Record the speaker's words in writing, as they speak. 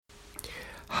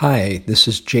Hi, this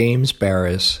is James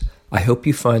Baraz. I hope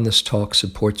you find this talk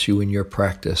supports you in your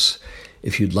practice.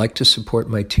 If you'd like to support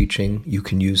my teaching, you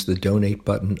can use the donate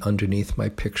button underneath my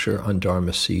picture on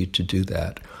Dharma Seed to do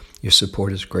that. Your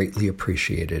support is greatly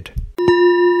appreciated.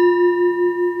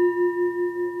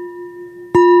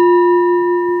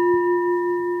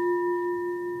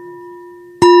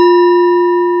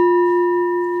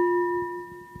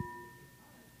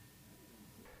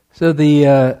 So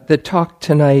the talk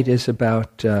tonight is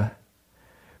about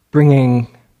bringing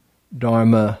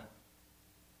Dharma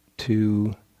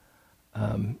to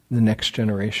the next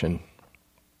generation.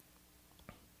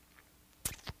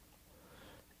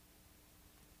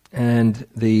 And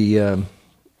the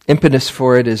impetus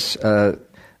for it is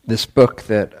this book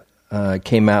that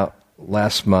came out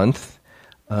last month,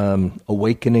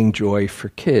 Awakening Joy for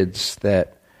Kids,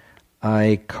 that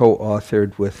I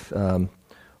co-authored with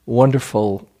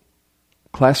wonderful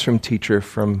classroom teacher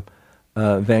from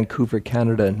Vancouver,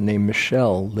 Canada, named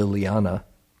Michele Lilyanna.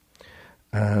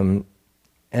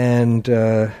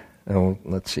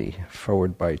 Let's see,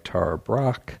 forward by Tara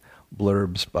Brock,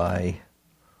 blurbs by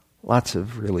lots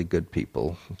of really good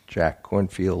people, Jack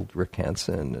Cornfield, Rick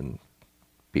Hansen, and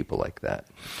people like that.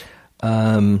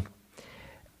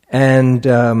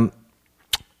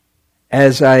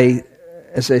 As I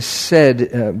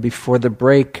said before the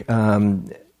break,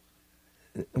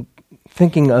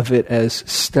 thinking of it as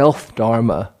stealth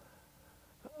Dharma,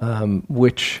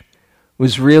 which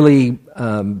was really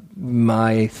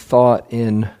my thought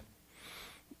in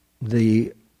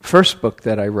the first book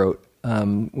that I wrote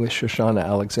with Shoshana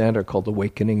Alexander called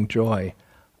Awakening Joy,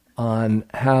 on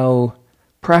how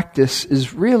practice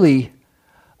is really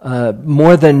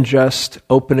more than just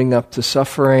opening up to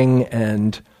suffering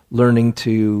and learning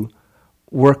to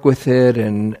work with it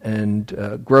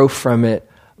and grow from it.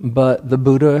 But the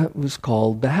Buddha was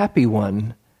called the happy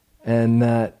one, and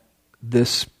that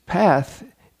this path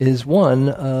is one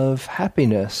of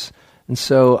happiness. And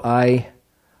so I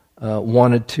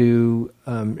wanted to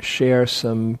share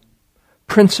some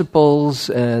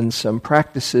principles and some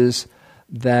practices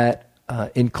that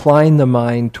incline the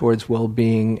mind towards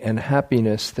well-being and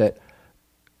happiness, that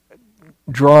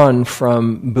drawn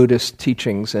from Buddhist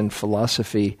teachings and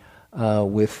philosophy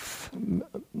with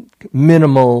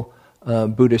minimal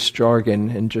Buddhist jargon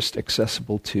and just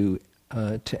accessible to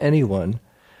anyone.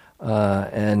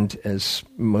 And as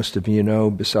most of you know,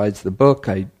 besides the book,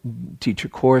 I teach a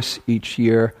course each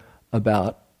year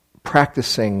about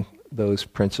practicing those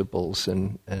principles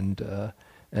and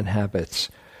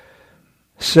habits.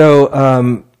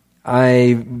 So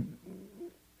I've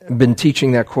been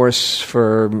teaching that course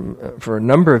for a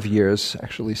number of years,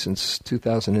 actually since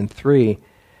 2003.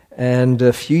 And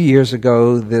a few years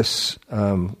ago, this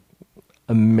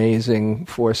amazing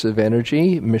force of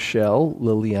energy, Michele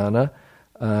Lilyanna,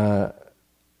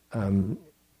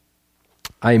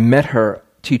 I met her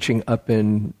teaching up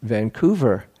in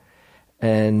Vancouver,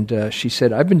 and she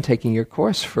said, "I've been taking your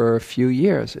course for a few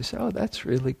years." I said, "Oh, that's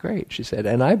really great." She said,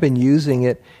 "And I've been using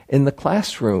it in the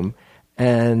classroom,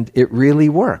 and it really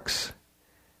works."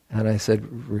 And I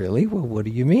said, "Really? Well, what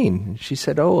do you mean?" And she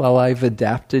said, "Oh, well, I've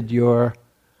adapted your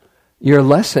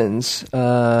lessons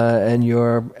and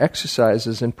your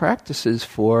exercises and practices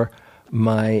for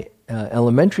my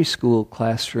elementary school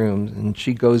classrooms." And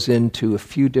she goes into a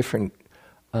few different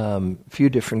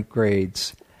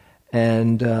grades,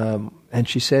 and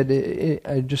she said,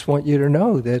 "I just want you to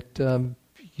know that that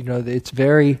it's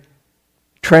very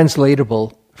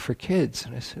translatable for kids."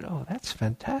 And I said, "Oh, that's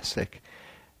fantastic."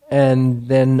 And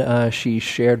then she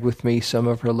shared with me some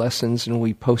of her lessons, and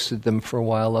we posted them for a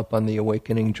while up on the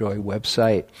Awakening Joy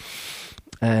website,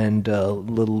 and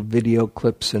little video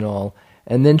clips and all.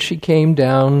 And then she came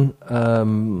down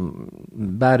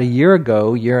about a year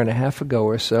and a half ago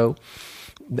or so,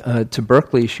 to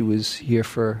Berkeley. She was here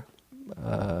for,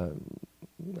 I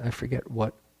forget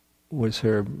what was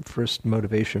her first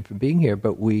motivation for being here,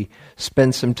 but we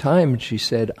spent some time, and she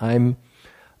said, I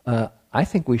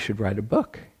think we should write a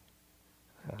book.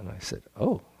 And I said,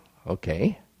 "Oh,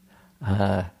 okay."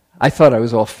 I thought I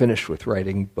was all finished with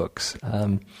writing books.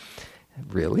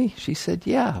 Really? She said,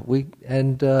 "Yeah, we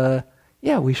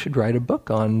should write a book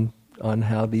on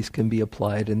how these can be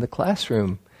applied in the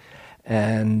classroom."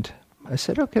 And I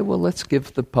said, "Okay, well, let's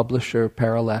give the publisher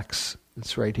Parallax,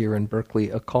 that's right here in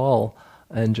Berkeley, a call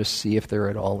and just see if they're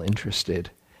at all interested."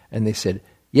 And they said,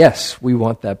 "Yes, we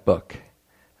want that book."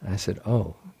 And I said,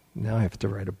 "Oh, now I have to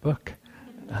write a book."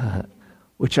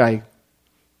 Which I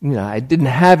didn't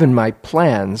have in my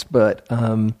plans, but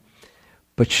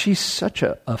she's such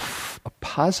a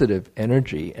positive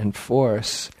energy and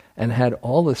force, and had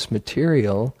all this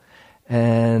material,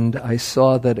 and I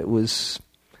saw that it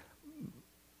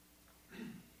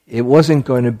wasn't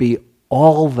going to be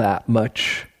all that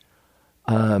much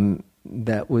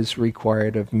that was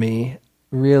required of me.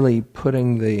 Really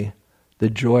putting the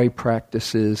joy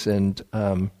practices and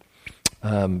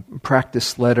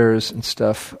practice letters and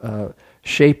stuff,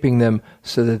 shaping them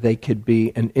so that they could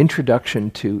be an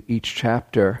introduction to each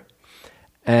chapter,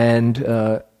 and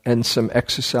some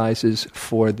exercises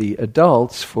for the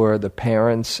adults, for the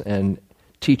parents and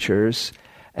teachers,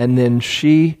 and then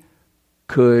she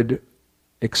could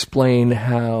explain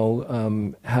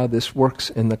how this works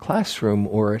in the classroom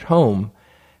or at home,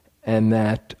 and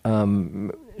that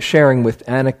sharing with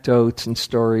anecdotes and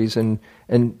stories and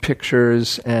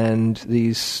pictures and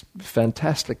these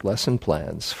fantastic lesson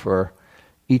plans for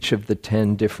each of the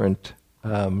 10 different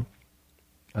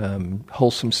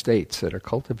wholesome states that are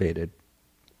cultivated.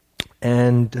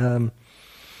 And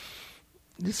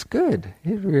it's good.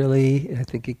 It really, I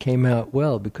think it came out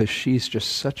well, because she's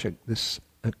just such a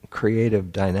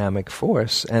creative, dynamic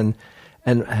force, and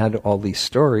had all these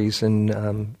stories,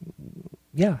 and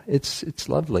it's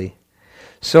lovely.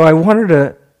 So I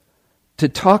wanted to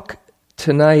talk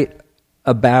tonight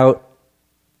about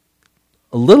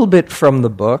a little bit from the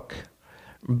book,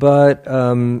 but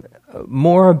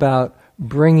more about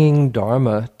bringing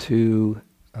Dharma to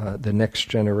the next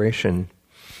generation.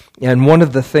 And one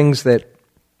of the things that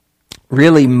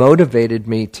really motivated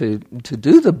me to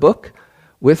do the book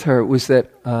with her was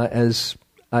that, as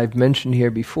I've mentioned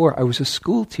here before, I was a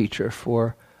school teacher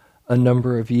for a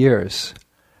number of years.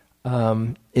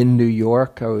 In New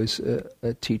York, I was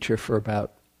a teacher for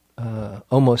about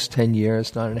almost 10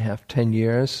 years, 10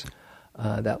 years.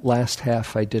 That last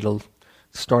half I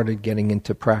started getting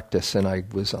into practice, and I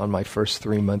was on my first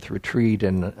 3-month retreat,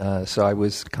 and so I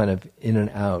was kind of in and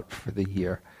out for the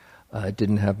year. I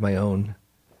didn't have my own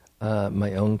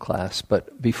class,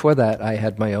 but before that I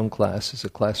had my own class as a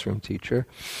classroom teacher,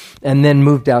 and then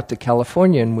moved out to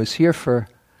California and was here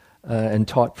and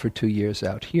taught for 2 years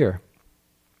out here.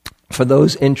 For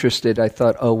those interested, I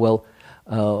thought,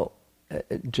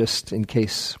 just in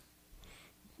case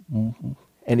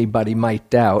anybody might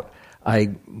doubt, I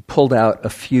pulled out a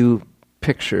few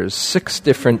pictures, 6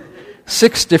 different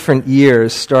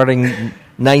years, starting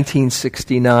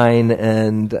 1969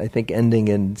 and I think ending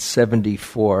in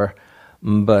 74.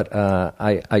 But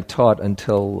I taught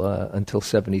until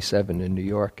 77 in New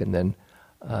York, and then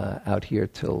out here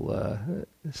till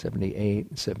 78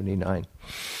 and 79.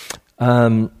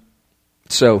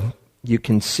 So you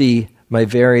can see my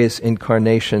various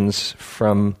incarnations,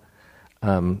 from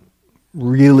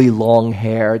really long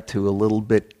hair to a little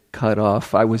bit cut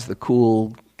off. I was the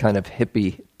cool kind of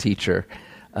hippie teacher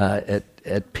at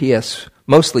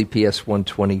mostly PS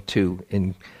 122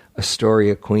 in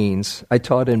Astoria, Queens. I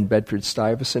taught in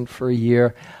Bedford-Stuyvesant for a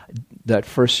year. That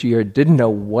first year, didn't know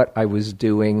what I was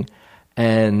doing,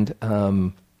 and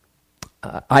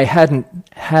I hadn't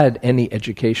had any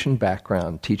education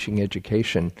background, teaching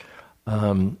education.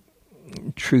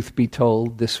 Truth be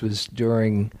told, this was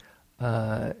during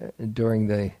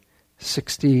the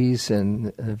 60s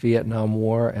and the Vietnam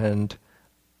War, and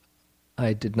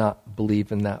I did not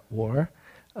believe in that war.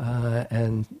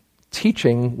 And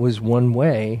teaching was one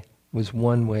way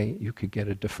you could get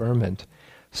a deferment.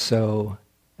 So,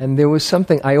 and there was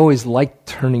something, I always liked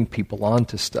turning people on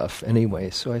to stuff anyway,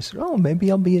 so I said,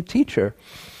 maybe I'll be a teacher.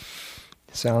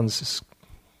 Sounds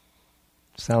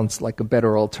like a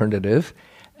better alternative.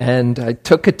 And I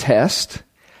took a test,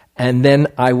 and then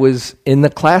I was in the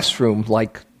classroom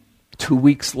like 2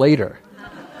 weeks later.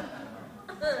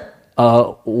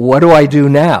 What do I do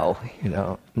now?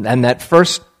 And that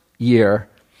first year,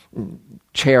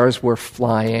 chairs were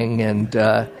flying, and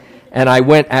I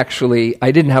went. Actually, I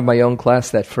didn't have my own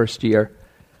class that first year.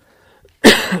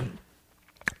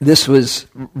 This was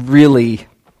really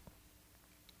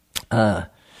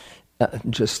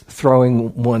just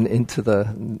throwing one into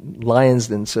the lion's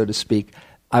den, so to speak.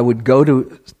 I would go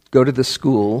to the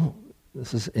school.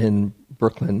 This is in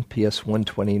Brooklyn, PS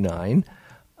 129,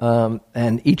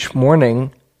 and each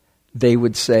morning they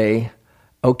would say,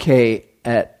 "Okay,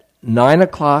 at 9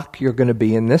 o'clock you're going to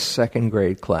be in this second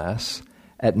grade class.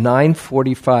 At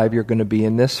 9:45 you're going to be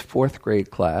in this fourth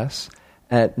grade class.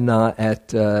 At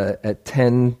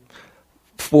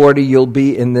 10:40 you'll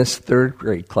be in this third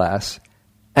grade class."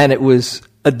 And it was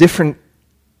a different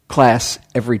class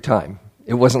every time.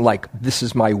 It wasn't like, this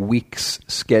is my week's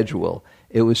schedule.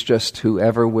 It was just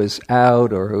whoever was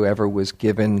out or whoever was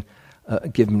given a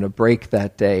break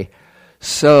that day.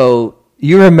 So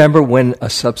you remember when a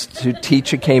substitute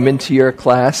teacher came into your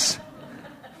class?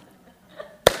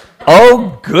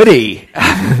 Oh, goody.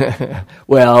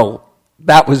 Well,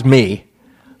 that was me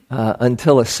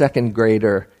until a second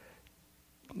grader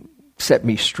set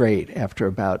me straight after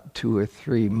about 2 or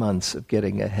 3 months of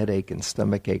getting a headache and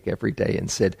stomach ache every day and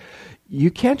said,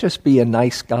 "You can't just be a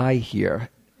nice guy here."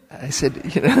 I said,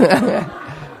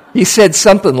 he said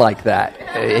something like that.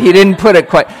 He didn't put it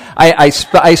quite. I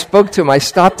spoke to him. I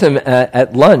stopped him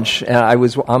at lunch. I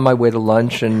was on my way to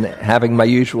lunch and having my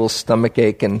usual stomach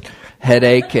ache and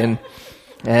headache. And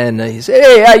he said,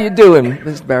 "Hey, how you doing,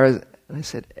 Mr. Baraz?" And I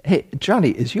said, "Hey, Johnny,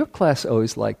 is your class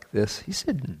always like this?" He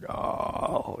said,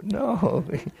 No.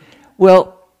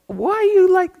 "Well, why are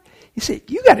you like?" He said,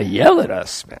 "You got to yell at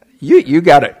us, man. You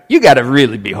got to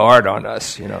really be hard on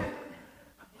us, you know."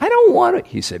 "I don't want to."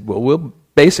 He said, "Well, we're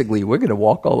going to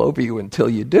walk all over you until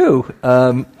you do."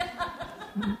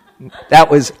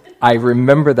 I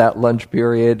remember that lunch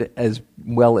period as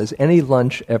well as any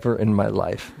lunch ever in my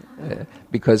life,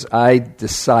 because I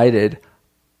decided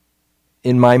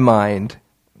in my mind,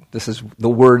 this is the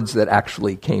words that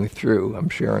actually came through, I'm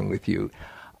sharing with you,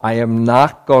 I am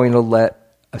not going to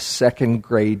let a second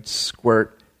grade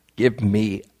squirt give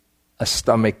me a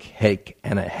stomach ache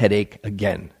and a headache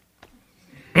again.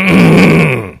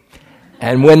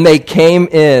 And when they came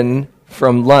in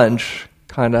from lunch,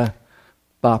 kind of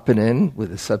bopping in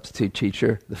with a substitute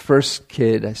teacher, the first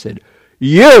kid, I said,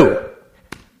 "You!"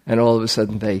 And all of a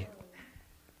sudden they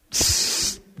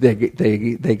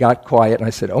got quiet, and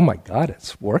I said, "Oh my God,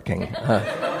 it's working."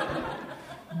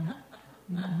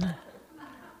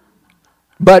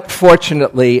 But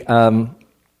fortunately,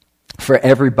 for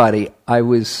everybody, I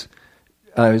was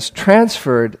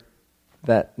transferred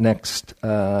that next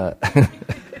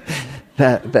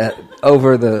that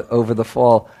over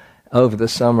the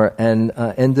summer, and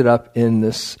ended up in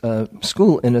this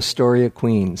school in Astoria,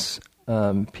 Queens,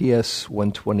 PS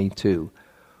 122,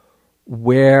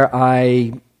 where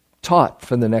I taught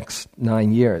for the next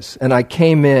 9 years. And I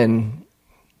came in,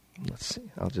 let's see,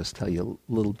 I'll just tell you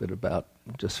a little bit about,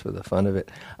 just for the fun of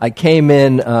it. I came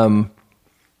in,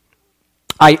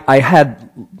 I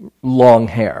had long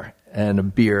hair and a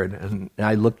beard, and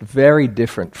I looked very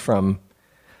different from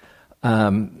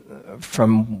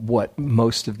what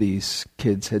most of these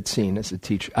kids had seen as a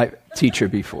teacher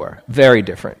before. Very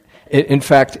different. In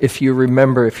fact, if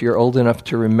you're old enough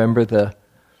to remember the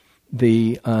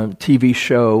TV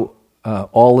show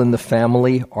All in the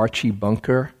Family, Archie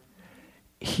Bunker,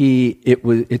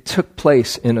 it took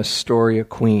place in Astoria,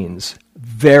 Queens.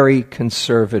 Very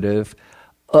conservative,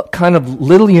 kind of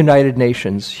little United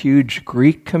Nations, huge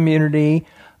Greek community,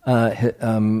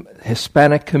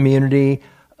 Hispanic community,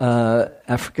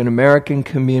 African American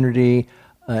community,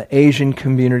 Asian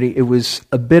community. It was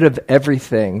a bit of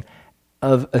everything,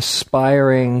 of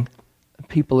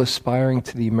people aspiring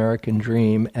to the American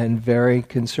dream, and very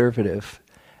conservative.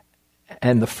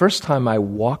 And the first time I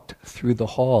walked through the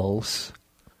halls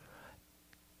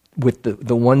with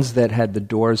the ones that had the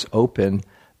doors open,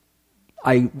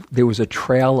 there was a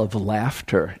trail of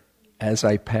laughter as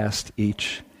I passed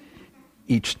each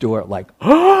door, like,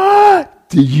 "Ah!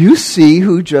 Did you see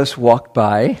who just walked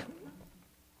by?"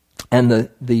 And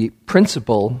the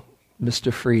principal,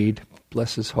 Mr. Freed,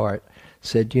 bless his heart,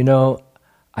 said,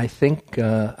 I think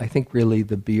really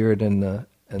the beard and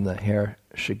the hair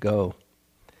should go."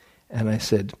 And I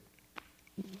said,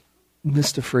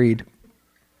 "Mr. Freed,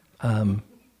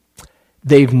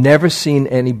 they've never seen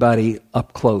anybody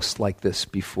up close like this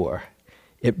before.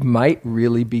 It might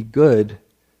really be good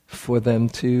for them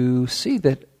to see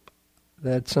that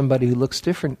somebody who looks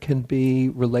different can be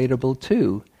relatable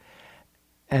too."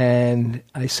 And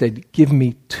I said, "Give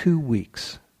me 2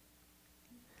 weeks.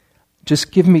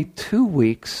 Just give me 2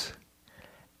 weeks,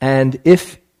 and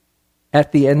if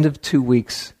at the end of 2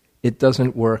 weeks it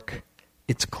doesn't work,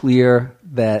 it's clear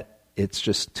that it's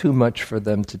just too much for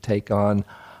them to take on,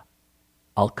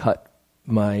 I'll cut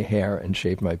my hair and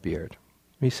shave my beard."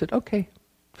 He said, "Okay,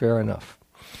 fair enough."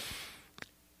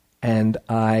 And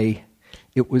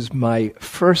it was my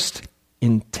first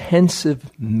intensive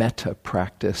metta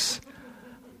practice,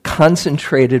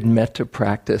 concentrated metta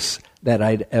practice that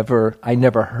I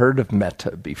never heard of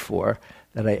metta before,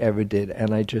 that I ever did.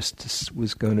 And I just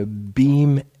was going to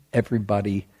beam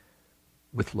everybody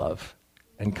with love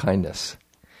and kindness.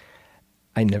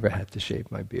 I never had to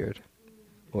shave my beard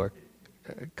or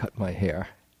cut my hair.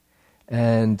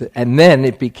 And then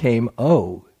it became,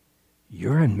 "Oh,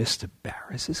 you're in Mr.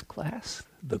 Baraz's class?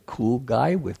 The cool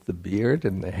guy with the beard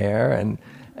and the hair and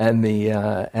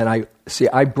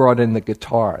I brought in the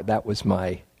guitar. That was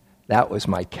my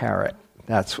carrot.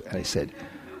 I said,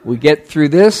 we get through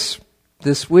this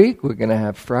week, we're going to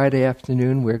have Friday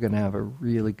afternoon, we're going to have a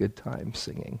really good time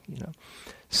singing,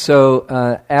 So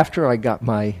after I got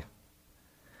my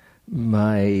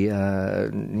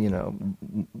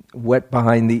wet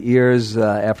behind the ears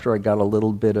after I got a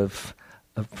little bit of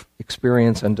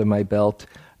experience under my belt.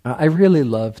 I really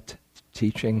loved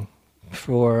teaching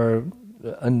for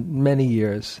many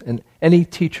years. And any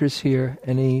teachers here,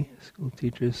 any school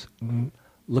teachers,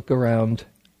 look around.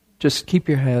 Just keep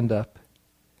your hand up.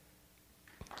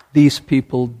 These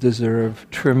people deserve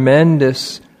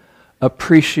tremendous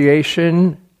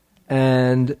appreciation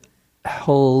and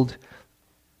hold,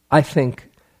 I think,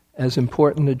 as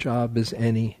important a job as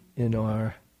any in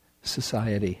our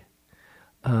society.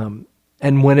 And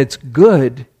when it's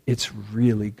good, it's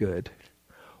really good.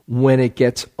 When it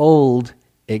gets old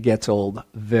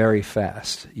very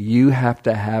fast. You have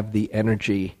to have the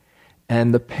energy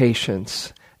and the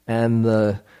patience and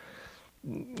the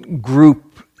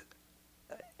group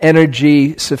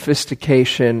energy,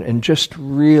 sophistication, and just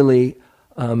really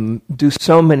do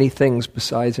so many things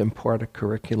besides impart a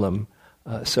curriculum.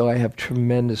 So I have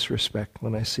tremendous respect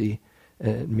when I see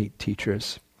and meet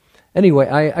teachers. Anyway,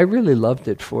 I really loved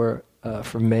it for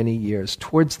many years.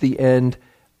 Towards the end,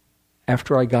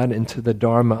 after I got into the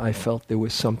Dharma, I felt there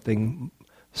was something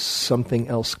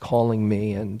else calling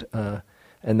me, and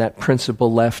that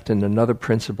principal left, and another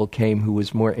principal came who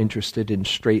was more interested in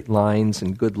straight lines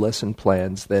and good lesson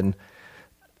plans than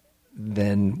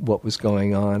what was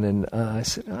going on. And I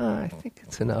said, I think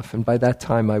it's enough. And by that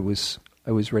time, I was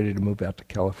ready to move out to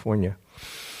California.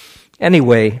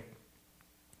 Anyway,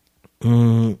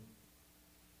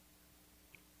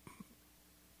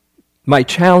 my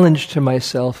challenge to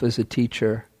myself as a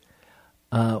teacher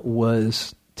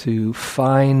was to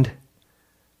find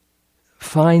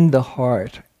the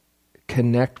heart,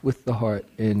 connect with the heart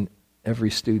in every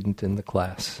student in the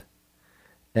class.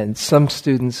 And some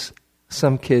students,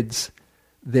 some kids,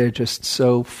 they're just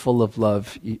so full of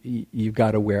love, you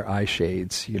got to wear eye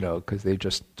shades, because they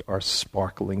just are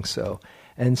sparkling so.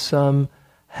 And some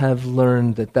have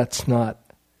learned that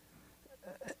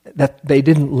they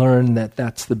didn't learn that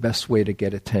that's the best way to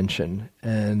get attention.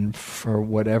 And for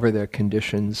whatever their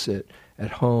conditions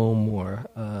at home or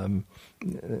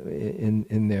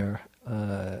in their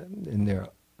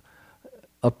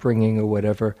upbringing or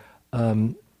whatever,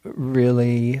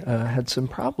 really had some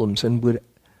problems and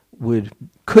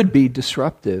could be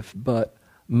disruptive. But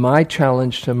my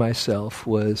challenge to myself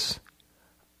was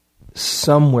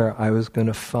somewhere I was going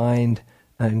to find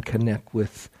and connect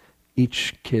with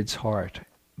each kid's heart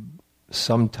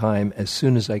sometime as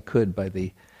soon as I could by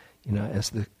the as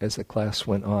the class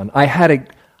went on. I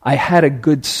had a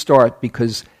good start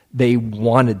because they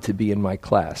wanted to be in my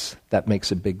class. That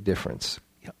makes a big difference.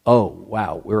 Oh,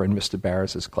 wow, we're in Mr.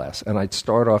 Baraz's class. And I'd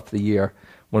start off the year,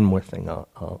 one more thing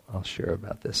I'll share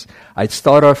about this. I'd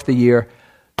start off the year,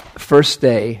 first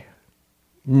day,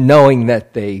 knowing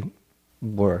that they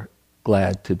were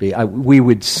glad to be. We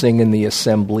would sing in the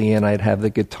assembly, and I'd have the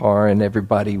guitar, and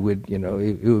everybody would,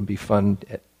 it would be fun.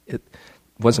 It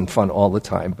wasn't fun all the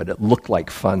time, but it looked like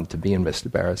fun to be in Mr.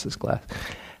 Baraz's class.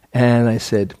 And I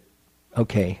said,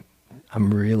 okay,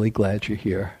 I'm really glad you're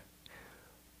here.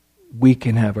 We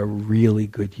can have a really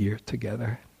good year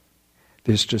together.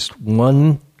 There's just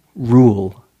one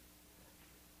rule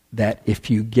that if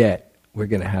you get, we're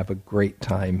going to have a great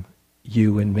time,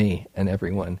 you and me and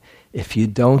everyone. If you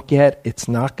don't get, it's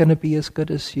not going to be as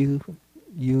good as you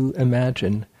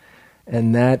imagine.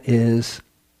 And that is,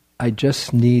 I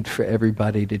just need for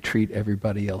everybody to treat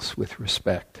everybody else with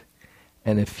respect.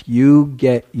 And if you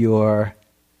get your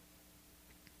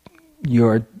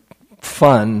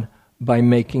fun by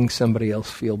making somebody else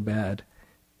feel bad,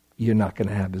 you're not going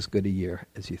to have as good a year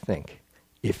as you think.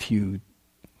 If you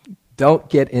don't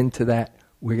get into that,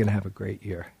 we're going to have a great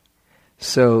year.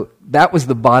 So that was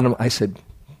the bottom. I said,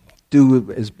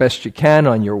 do as best you can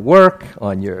on your work,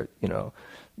 on your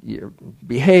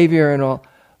behavior and all.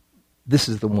 This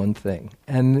is the one thing.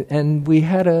 And we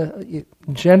had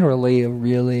generally a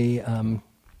really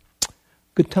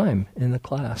good time in the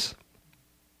class.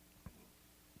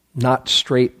 Not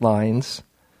straight lines,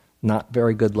 not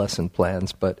very good lesson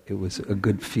plans, but it was a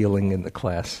good feeling in the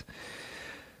class.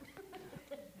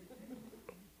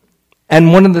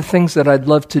 And one of the things that I'd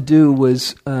love to do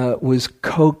was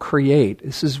co-create.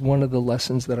 This is one of the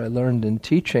lessons that I learned in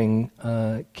teaching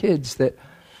kids, that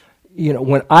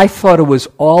when I thought it was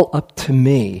all up to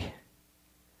me,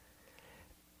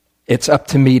 it's up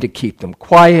to me to keep them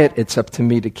quiet, it's up to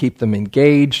me to keep them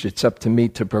engaged, it's up to me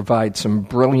to provide some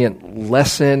brilliant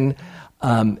lesson.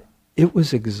 It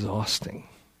was exhausting.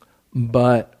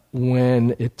 But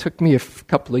when it took me a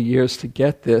couple of years to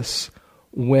get this,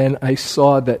 when I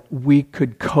saw that we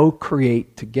could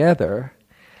co-create together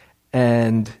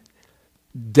and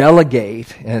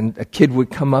delegate, and a kid would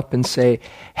come up and say,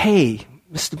 "Hey,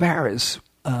 Mr. Baraz,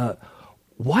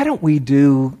 why don't we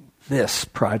do this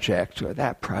project or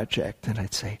that project?" And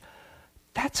I'd say,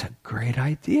 "That's a great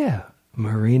idea,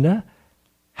 Marina.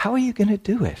 How are you going to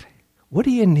do it? What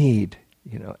do you need?"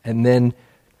 And then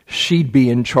she'd be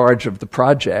in charge of the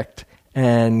project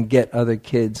and get other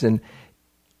kids, and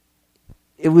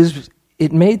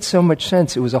it made so much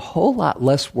sense. It was a whole lot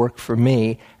less work for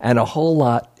me and a whole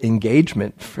lot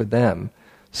engagement for them.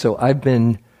 So I've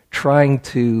been trying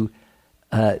to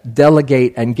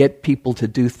delegate and get people to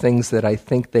do things that I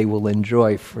think they will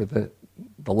enjoy for the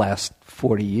last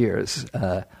 40 years.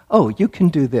 Oh, you can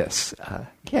do this.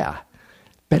 Yeah,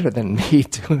 better than me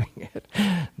doing it.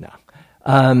 No.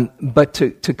 But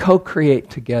to co-create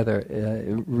together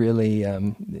really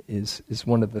is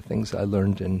one of the things I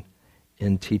learned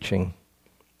in teaching.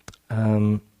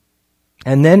 And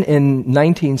then in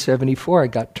 1974, I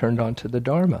got turned on to the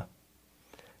Dharma.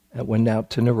 I went out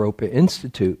to Naropa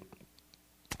Institute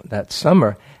that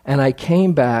summer, and I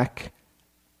came back,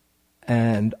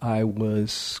 and I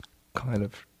was kind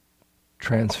of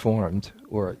transformed,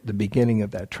 or at the beginning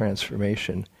of that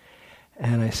transformation.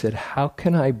 And I said, how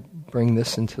can I bring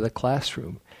this into the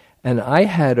classroom? And I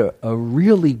had a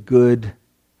really good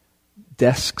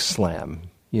desk slam,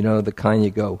 the kind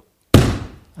you go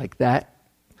like that,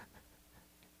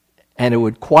 and it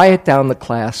would quiet down the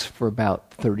class for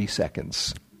about 30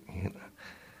 seconds.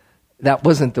 That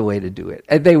wasn't the way to do it.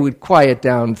 And they would quiet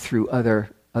down through other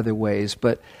ways,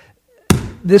 but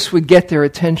this would get their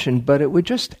attention, but it would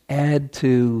just add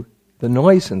to the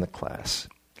noise in the class.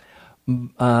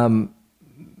 But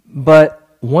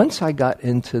once I got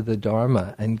into the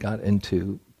Dharma and got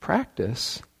into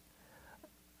practice,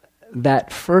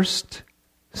 that first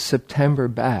September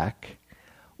back,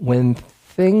 when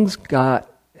things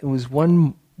it was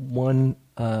one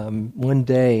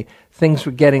day, things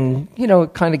were getting,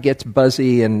 it kind of gets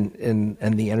buzzy and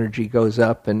the energy goes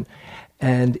up, and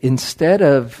instead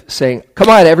of saying, "Come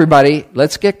on, everybody,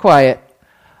 let's get quiet,"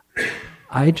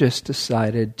 I just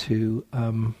decided to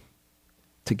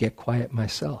get quiet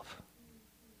myself.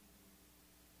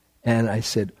 And I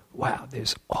said, wow,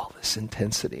 there's all this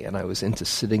intensity. And I was into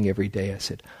sitting every day. I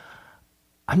said,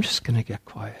 I'm just going to get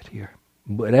quiet here.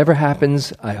 Whatever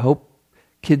happens, I hope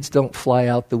kids don't fly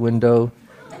out the window,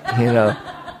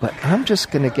 but I'm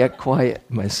just going to get quiet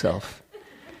myself.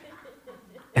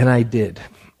 And I did.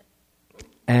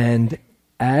 And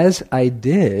as I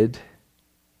did,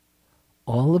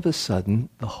 all of a sudden,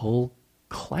 the whole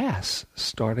class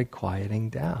started quieting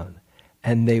down.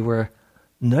 And they were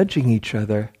nudging each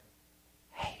other.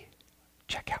 Hey,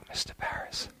 check out Mr.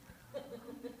 Baraz.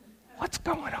 What's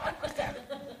going on with him?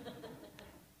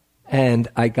 And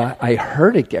I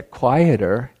heard it get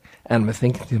quieter, and I'm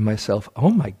thinking to myself, oh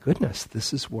my goodness,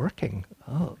 this is working.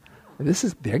 Oh,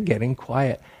 they're getting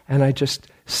quiet. And I just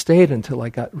stayed until I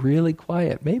got really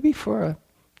quiet, maybe for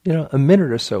a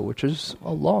minute or so, which is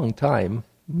a long time,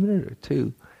 a minute or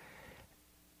two.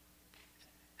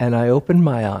 And I opened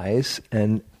my eyes,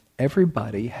 and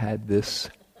everybody had this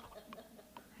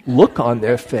look on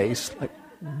their face, like,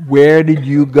 where did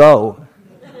you go?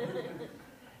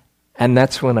 And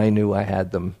that's when I knew I had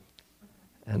them.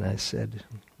 And I said,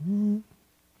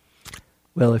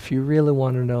 well, if you really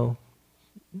want to know,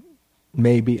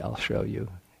 maybe I'll show you.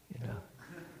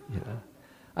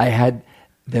 I had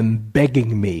them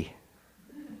begging me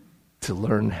to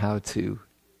learn how to,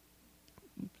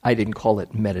 I didn't call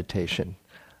it meditation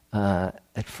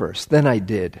at first. Then I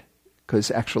did,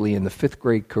 because actually in the 5th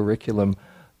grade curriculum,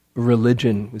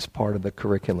 religion was part of the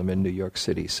curriculum in New York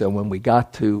City. So when we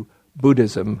got to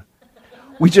Buddhism,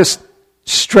 we just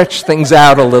stretched things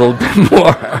out a little bit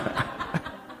more.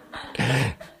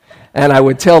 And I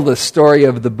would tell the story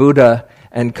of the Buddha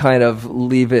and kind of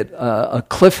leave it a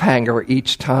cliffhanger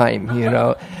each time,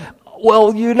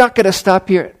 Well, you're not going to stop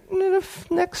here.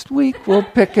 Next week we'll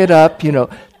pick it up,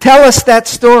 Tell us that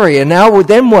story, and now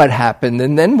then what happened,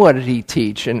 and then what did he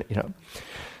teach, and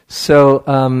So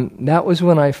that was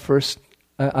when I first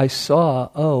I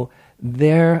saw,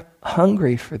 they're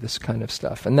hungry for this kind of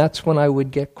stuff, and that's when I would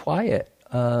get quiet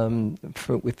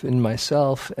within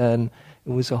myself, and it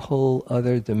was a whole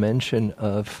other dimension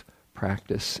of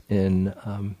practice in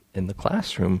the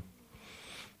classroom.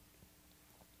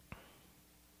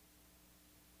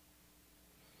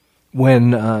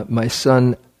 When my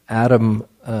son Adam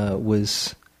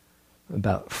was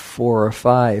about 4 or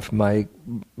 5,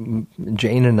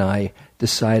 Jane and I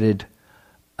decided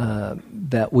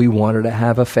that we wanted to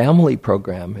have a family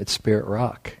program at Spirit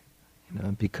Rock,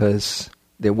 because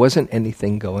there wasn't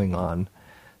anything going on.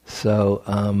 So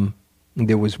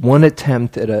there was one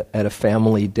attempt at a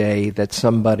family day that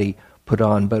somebody put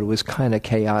on, but it was kind of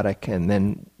chaotic. And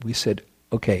then we said,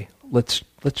 okay, let's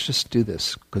just do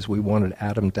this, because we wanted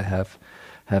Adam to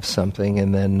have something.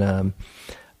 And then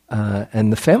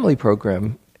and the family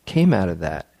program came out of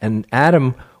that. And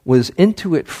Adam was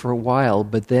into it for a while,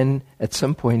 but then at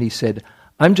some point he said,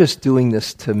 I'm just doing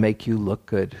this to make you look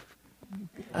good.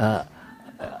 Or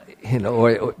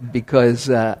because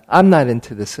I'm not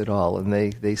into this at all. And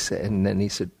they said, and then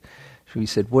we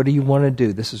said, what do you want to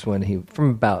do? This is when from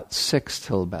about 6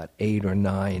 till about 8 or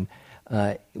 9,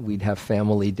 we'd have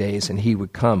family days, and he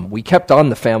would come. We kept on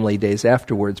the family days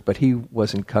afterwards, but he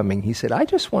wasn't coming. He said, I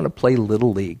just want to play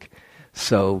Little League.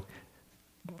 So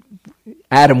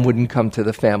Adam wouldn't come to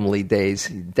the family days.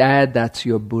 Dad, that's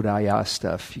your budaya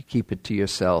stuff. You keep it to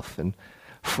yourself. And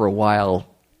for a while,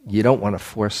 you don't want to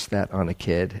force that on a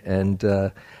kid. And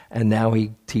now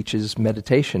he teaches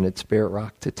meditation at Spirit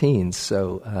Rock to teens,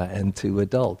 so and to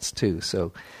adults too.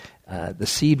 So the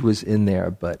seed was in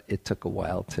there, but it took a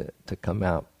while to come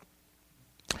out.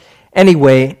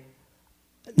 Anyway,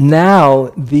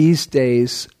 now these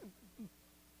days,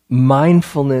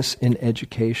 mindfulness in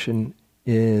education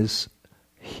is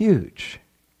huge.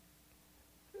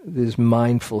 There's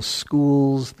mindful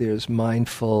schools, there's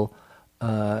mindful,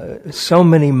 so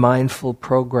many mindful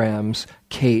programs.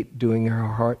 Kate doing her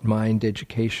heart-mind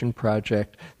education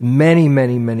project, many,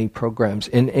 many, many programs.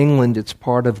 In England, it's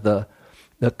part of the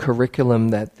curriculum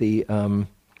that the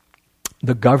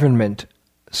government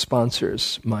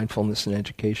sponsors, mindfulness and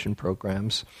education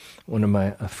programs. One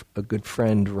of a good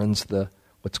friend runs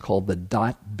what's called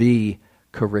the .B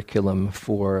curriculum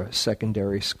for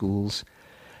secondary schools.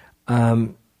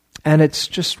 And it's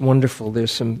just wonderful.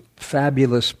 There's some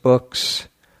fabulous books.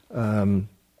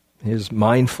 Here's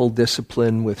Mindful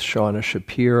Discipline with Shauna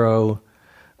Shapiro.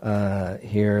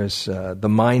 Here's The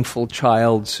Mindful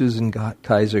Child, Susan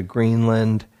Kaiser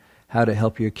Greenland. How to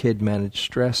Help Your Kid Manage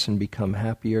Stress and Become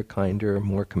Happier, Kinder,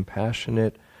 More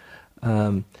Compassionate.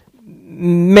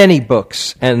 Many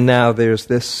books. And now there's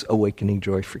this, Awakening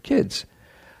Joy for Kids.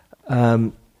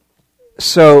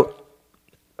 So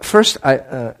first,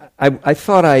 I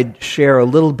thought I'd share a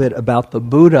little bit about the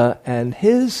Buddha and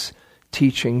his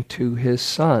teaching to his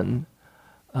son,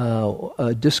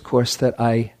 a discourse that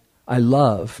I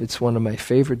love. It's one of my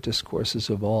favorite discourses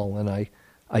of all, and I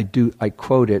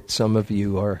quote it. Some of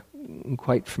you are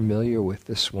quite familiar with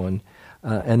this one,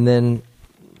 and then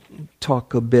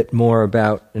talk a bit more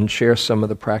about and share some of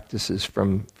the practices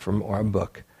from our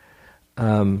book.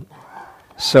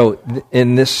 So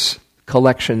in this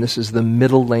collection, this is the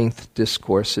middle-length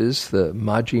discourses, the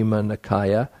Majjhima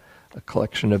Nikaya, a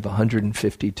collection of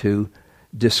 152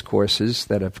 discourses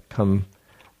that have come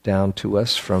down to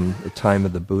us from the time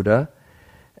of the Buddha.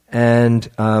 And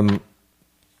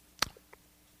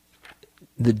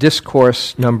the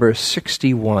discourse number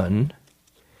 61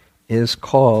 is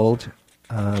called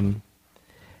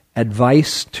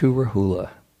Advice to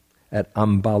Rahula at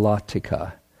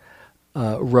Ambalatika.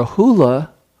 Rahula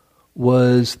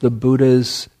was the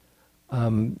Buddha's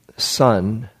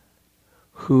son,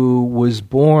 who was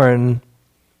born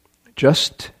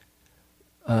just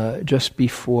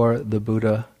before the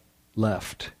Buddha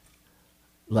left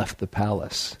the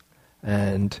palace.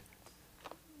 And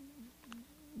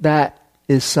that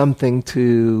is something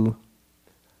to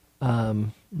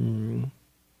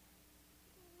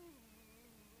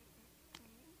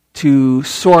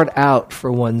sort out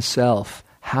for oneself.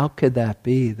 How could that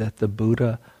be that the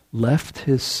Buddha left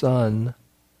his son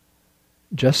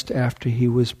just after he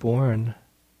was born?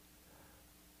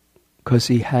 Because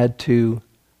he had to,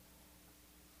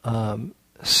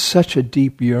 such a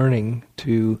deep yearning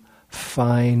to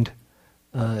find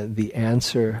the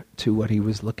answer to what he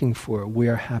was looking for,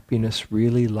 where happiness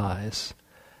really lies.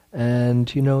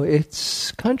 And,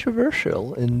 it's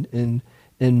controversial in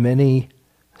many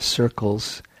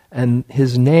circles. And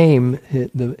his name,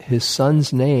 his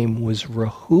son's name was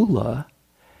Rahula,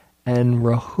 and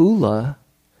Rahula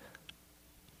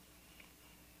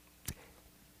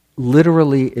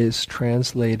literally is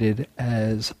translated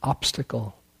as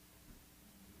obstacle.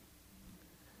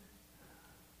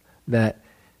 That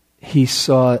he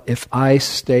saw, if I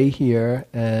stay here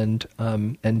and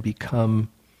become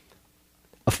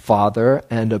a father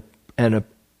and a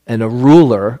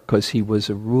ruler, because he was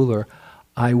a ruler,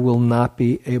 I will not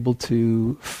be able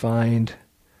to find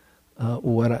I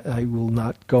will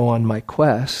not go on my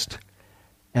quest,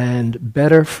 and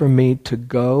better for me to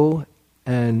go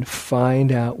and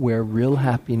find out where real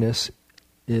happiness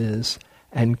is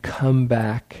and come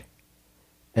back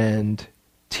and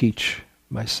teach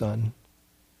my son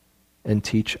and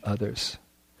teach others.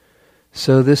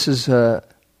 So this is a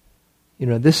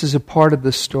part of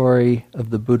the story, of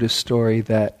the Buddhist story,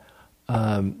 that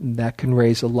that can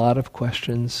raise a lot of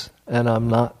questions. And I'm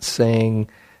not saying,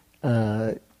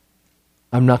 I'm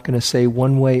not going to say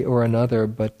one way or another,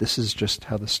 but this is just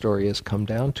how the story has come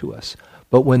down to us.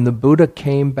 But when the Buddha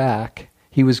came back,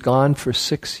 he was gone for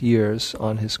 6 years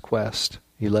on his quest.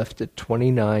 He left at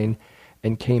 29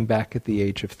 and came back at the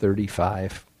age of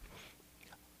 35,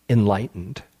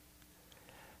 enlightened.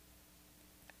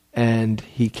 And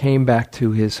he came back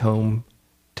to his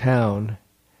hometown,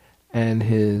 and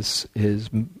the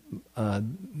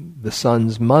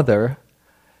son's mother,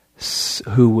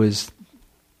 who was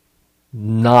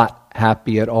not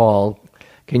happy at all.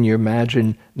 Can you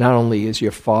imagine? Not only is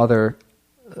your father's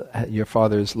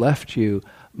left you,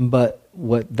 but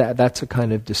that's a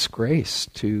kind of disgrace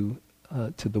to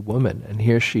the woman. And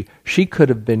here she could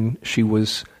have been. She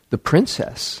was the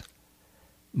princess.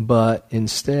 But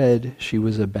instead, she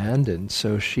was abandoned.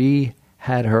 So she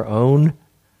had her own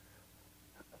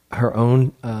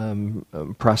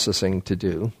processing to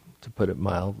do, to put it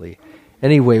mildly.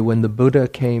 Anyway, when the Buddha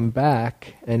came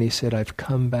back, and he said, "I've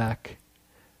come back,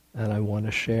 and I want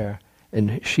to share."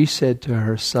 And she said to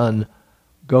her son,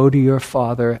 "Go to your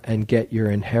father and get your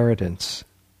inheritance."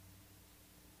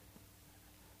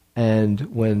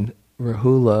 And when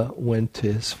Rahula went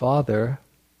to his father,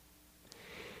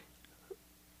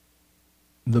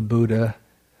 the Buddha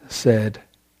said,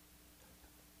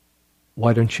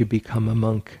 "Why don't you become a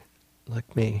monk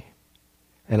like me,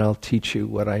 and I'll teach you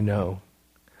what I know,"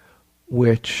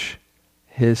 which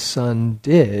his son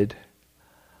did.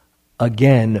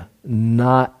 Again,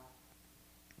 not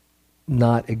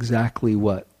exactly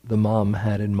what the mom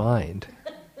had in mind.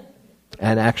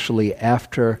 And actually,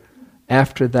 after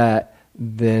that,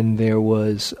 then there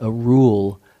was a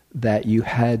rule that you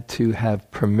had to have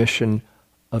permission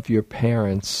of your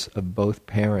parents, of both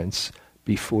parents,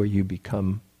 before you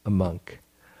become a monk.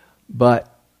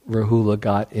 But Rahula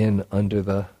got in under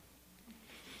the,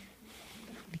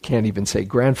 you can't even say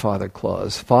grandfather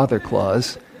clause, father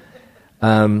clause.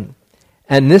 And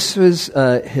this was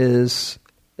his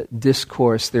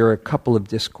discourse. There are a couple of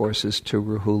discourses to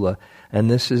Rahula,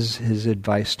 and this is his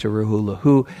advice to Rahula,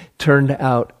 who turned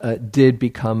out did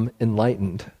become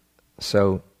enlightened.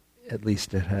 So at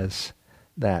least it has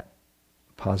that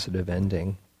positive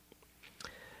ending.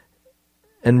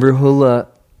 And Rahula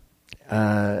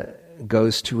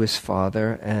goes to his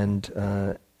father, and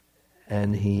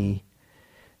he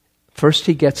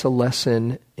gets a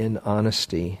lesson in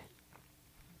honesty.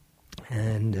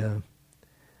 And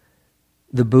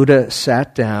the Buddha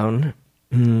sat down,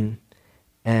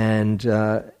 and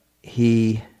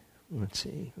he, let's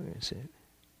see, where is it?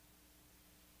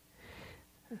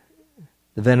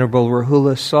 The Venerable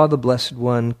Rahula saw the Blessed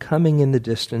One coming in the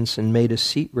distance and made a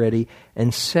seat ready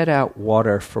and set out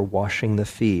water for washing the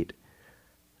feet.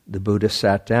 The Buddha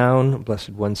sat down, Blessed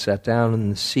One sat down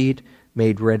in the seat,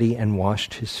 made ready and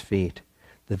washed his feet.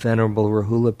 The Venerable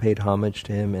Rahula paid homage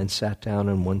to him and sat down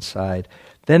on one side.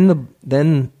 Then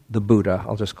the Buddha,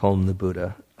 I'll just call him the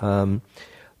Buddha,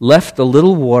 left a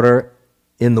little water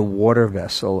in the water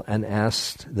vessel and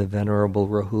asked the Venerable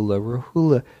Rahula,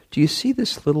 "Rahula, do you see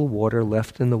this little water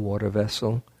left in the water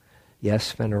vessel?"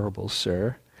 "Yes, Venerable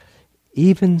Sir."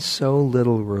 "Even so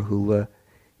little, Rahula,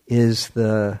 is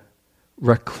the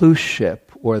recluseship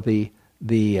or the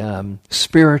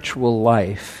spiritual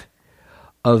life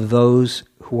of those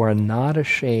who are not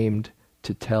ashamed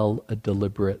to tell a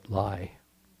deliberate lie."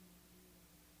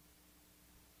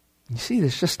 You see,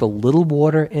 there's just a little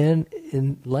water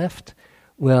in left.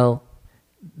 Well,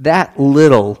 that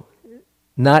little,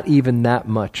 not even that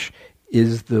much,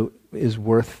 is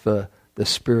worth the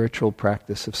spiritual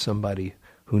practice of somebody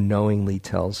who knowingly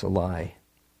tells a lie.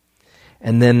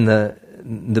 And then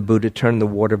the Buddha turned the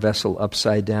water vessel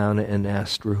upside down and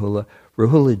asked Rahula,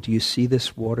 "Rahula, do you see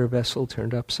this water vessel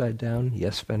turned upside down?"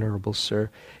 "Yes, Venerable Sir."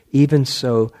 "Even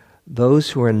so, those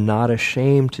who are not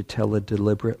ashamed to tell a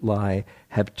deliberate lie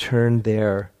have turned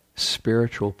their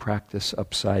spiritual practice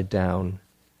upside down."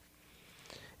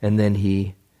 And then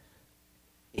he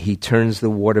turns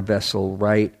the water vessel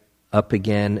right up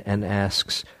again and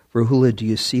asks, "Rahula, do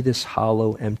you see this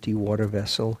hollow, empty water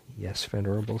vessel?" "Yes,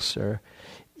 Venerable Sir."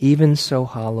 "Even so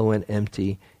hollow and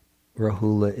empty,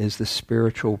 Rahula, is the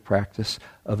spiritual practice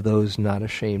of those not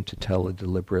ashamed to tell a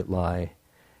deliberate lie."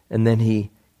 And then he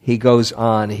goes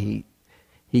on, he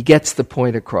gets the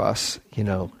point across,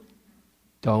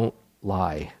 don't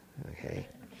lie, okay?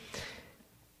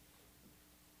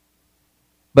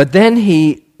 But then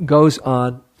he goes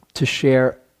on to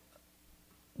share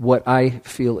what I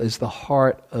feel is the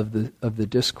heart of the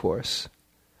discourse,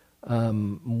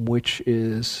 which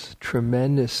is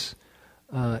tremendous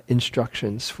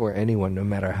instructions for anyone, no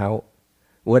matter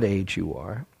what age you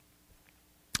are.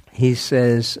 He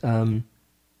says,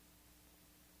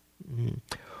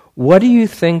 what do you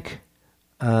think,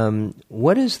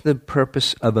 what is the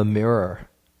purpose of a mirror,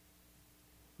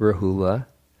 Rahula?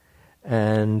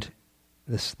 And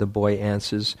the boy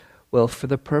answers, well, for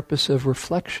the purpose of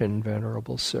reflection,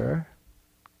 Venerable Sir.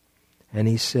 And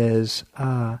he says,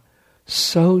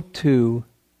 so too,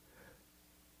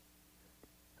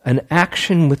 an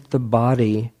action with the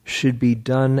body should be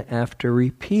done after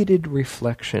repeated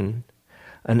reflection.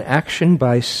 An action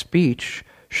by speech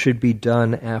should be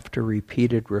done after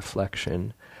repeated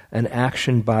reflection. An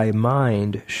action by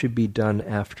mind should be done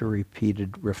after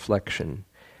repeated reflection.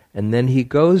 And then he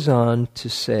goes on to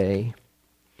say,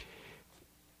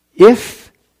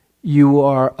 if you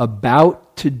are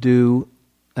about to do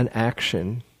an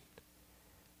action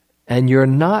and you're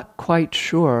not quite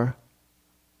sure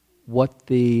what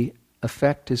the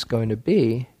effect is going to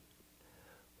be,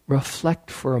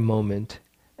 reflect for a moment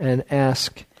and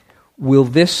ask, will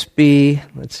this be,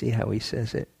 let's see how he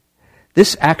says it,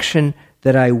 this action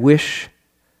that I wish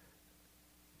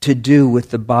to do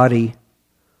with the body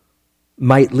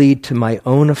might lead to my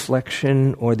own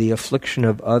affliction or the affliction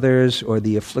of others or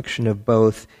the affliction of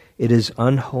both. It is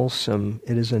unwholesome.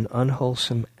 It is an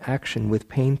unwholesome action with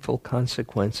painful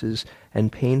consequences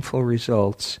and painful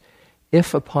results.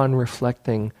 If upon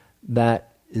reflecting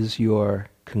that is your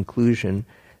conclusion,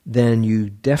 then you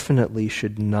definitely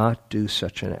should not do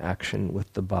such an action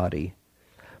with the body.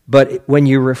 But when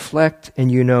you reflect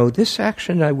and you know, this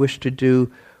action I wish to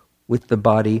do with the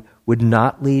body would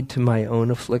not lead to my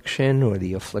own affliction or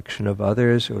the affliction of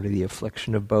others or to the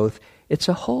affliction of both, it's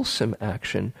a wholesome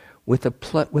action with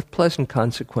pleasant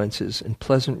consequences and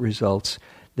pleasant results,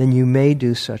 then you may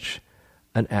do such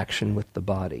an action with the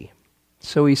body.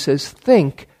 So he says,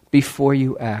 think before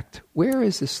you act. Where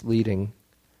is this leading?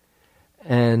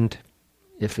 And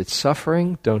if it's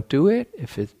suffering, don't do it.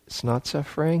 If it's not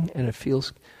suffering and it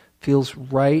feels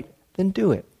right, then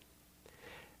do it.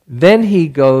 Then he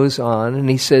goes on and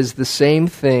he says the same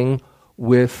thing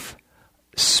with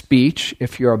speech.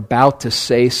 If you're about to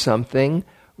say something,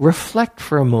 reflect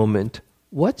for a moment.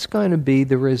 What's going to be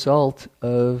the result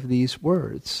of these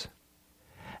words?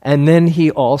 And then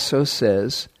he also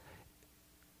says,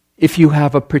 if you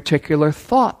have a particular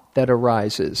thought that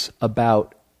arises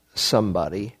about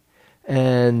somebody,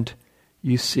 and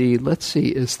you see, let's see,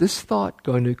 is this thought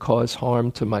going to cause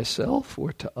harm to myself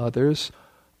or to others?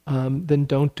 Then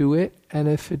don't do it. And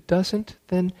if it doesn't,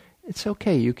 then it's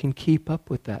okay. You can keep up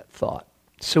with that thought.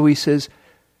 So he says,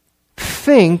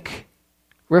 think,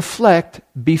 reflect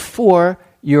before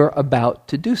you're about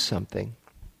to do something.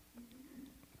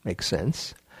 Makes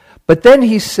sense. But then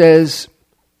he says,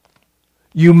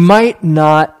 you might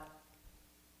not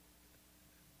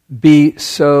be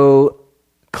so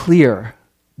clear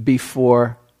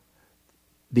before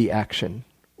the action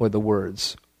or the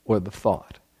words or the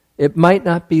thought. It might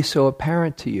not be so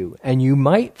apparent to you, and you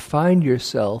might find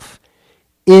yourself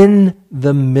in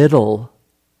the middle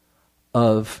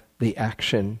of the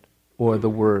action or the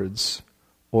words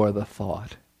or the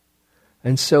thought.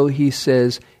 And so he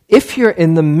says, if you're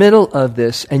in the middle of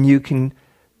this and you can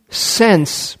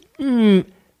sense,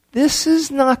 this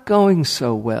is not going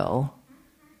so well,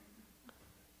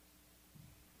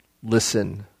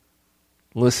 listen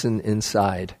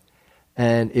inside.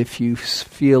 And if you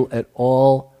feel at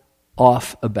all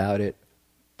off about it,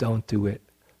 don't do it.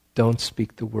 Don't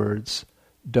speak the words.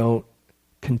 Don't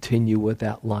continue with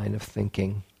that line of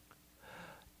thinking.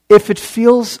 If it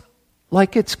feels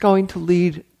like it's going to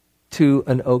lead to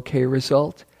an okay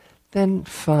result, then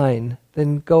fine.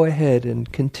 Then go ahead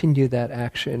and continue that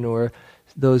action, or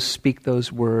speak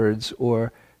those words,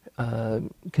 or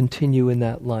continue in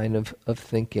that line of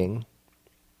thinking.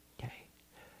 Okay.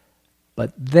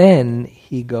 But then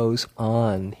he goes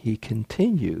on, he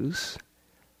continues,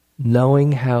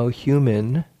 knowing how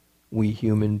human we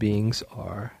human beings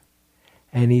are,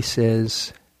 and he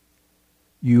says,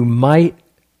 you might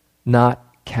not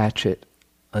catch it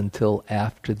until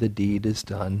after the deed is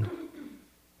done,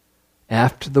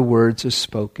 after the words are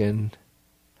spoken,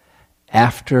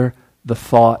 after the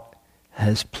thought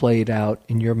has played out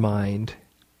in your mind.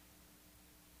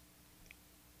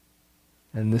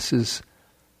 And this is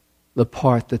the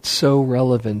part that's so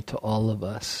relevant to all of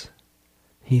us.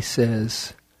 He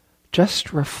says,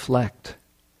 just reflect.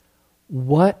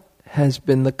 What has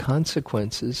been the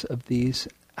consequences of these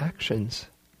actions?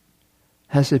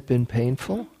 Has it been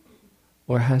painful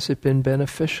or has it been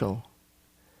beneficial?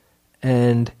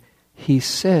 And he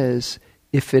says,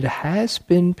 if it has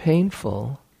been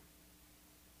painful,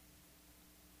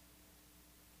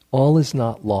 all is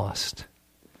not lost.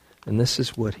 And this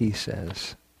is what he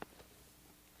says.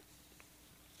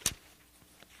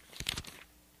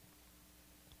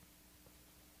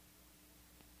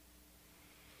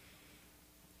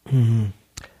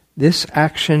 This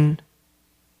action,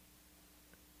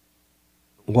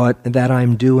 what that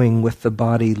I'm doing with the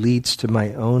body, leads to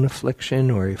my own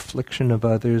affliction or affliction of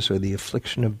others or the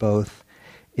affliction of both.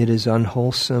 It is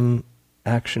unwholesome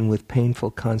action with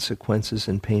painful consequences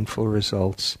and painful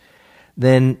results.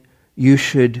 Then you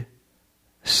should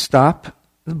stop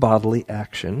the bodily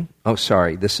action. Oh,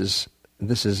 sorry, this is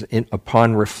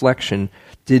upon reflection,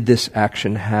 did this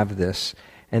action have this?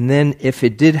 And then if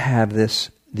it did have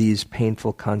these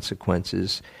painful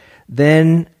consequences,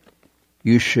 then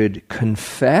you should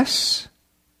confess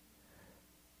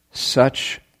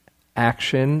such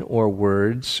action or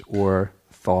words or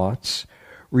thoughts,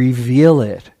 reveal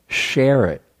it, share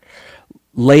it,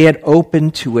 lay it open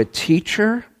to a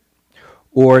teacher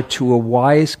or to a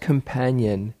wise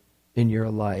companion in your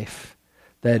life.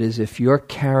 That is, if you're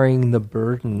carrying the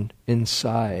burden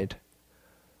inside,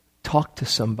 talk to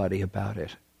somebody about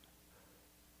it.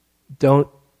 Don't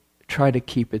try to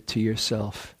keep it to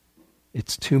yourself.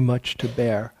 It's too much to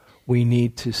bear. We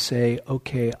need to say,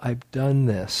 okay, I've done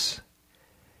this.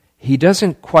 He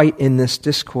doesn't quite in this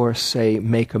discourse say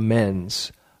make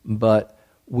amends, but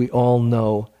we all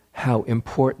know how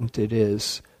important it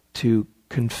is to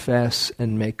confess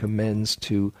and make amends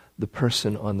to the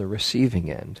person on the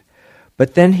receiving end.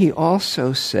 But then he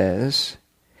also says,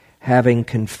 having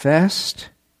confessed,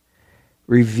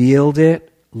 revealed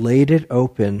it, laid it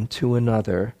open to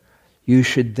another, you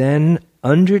should then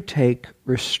undertake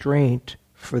restraint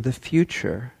for the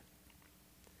future.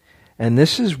 And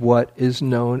this is what is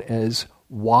known as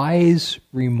wise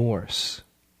remorse,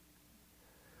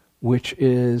 which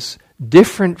is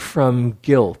different from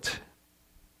guilt.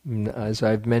 As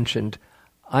I've mentioned,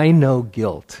 I know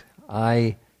guilt.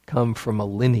 I come from a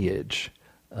lineage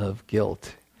of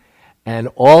guilt. And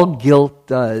all guilt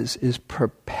does is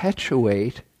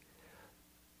perpetuate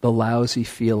the lousy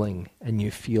feeling, and you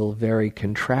feel very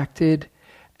contracted,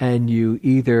 and you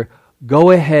either go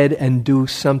ahead and do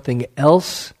something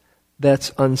else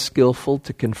that's unskillful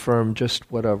to confirm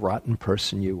just what a rotten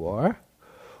person you are,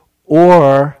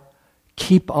 or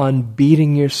keep on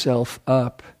beating yourself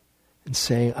up and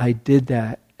saying, I did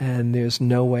that, and there's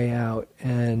no way out,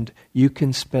 and you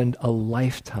can spend a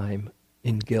lifetime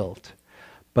in guilt.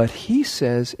 But he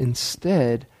says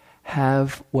instead,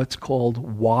 have what's called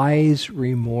wise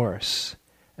remorse.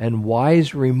 And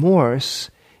wise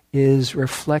remorse is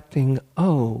reflecting,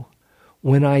 oh,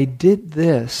 when I did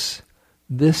this,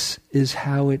 this is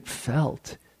how it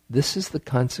felt. This is the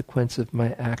consequence of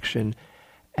my action,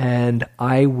 and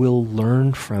I will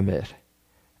learn from it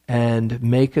and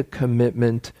make a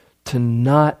commitment to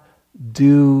not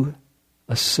do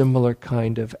a similar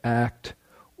kind of act,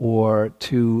 or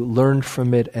to learn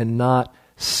from it and not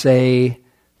say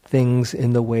things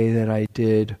in the way that I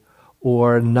did,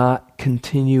 or not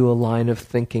continue a line of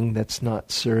thinking that's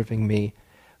not serving me.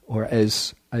 Or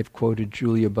as I've quoted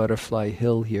Julia Butterfly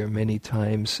Hill here many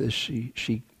times, as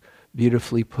she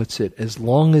beautifully puts it, as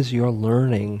long as you're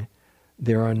learning,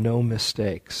 there are no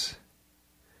mistakes.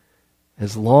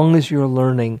 As long as you're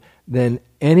learning, then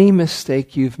any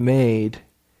mistake you've made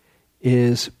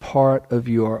is part of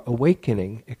your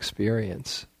awakening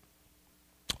experience.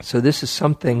 So this is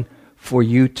something for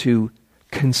you to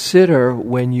consider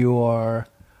when you are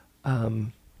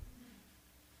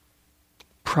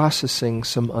processing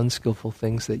some unskillful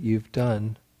things that you've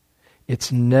done.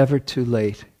 It's never too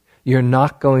late. You're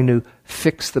not going to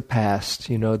fix the past.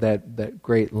 You know that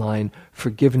great line,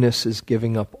 forgiveness is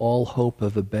giving up all hope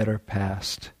of a better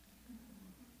past.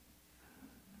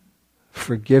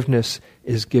 Forgiveness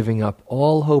is giving up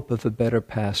all hope of a better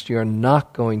past. You're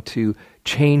not going to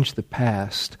change the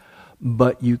past,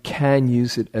 but you can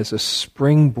use it as a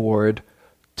springboard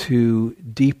to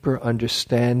deeper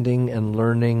understanding and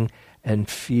learning and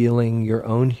feeling your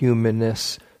own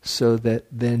humanness, so that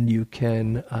then you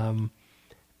can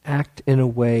act in a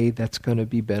way that's going to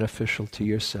be beneficial to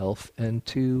yourself and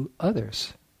to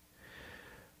others.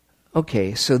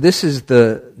 Okay, so this is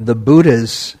the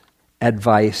Buddha's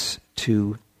advice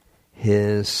to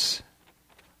his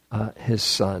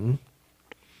son.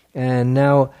 And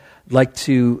now I'd like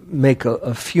to make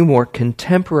a few more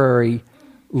contemporary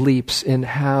leaps in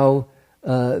how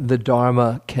the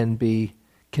Dharma can be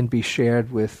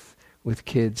shared with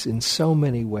kids in so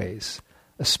many ways,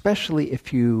 especially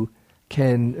if you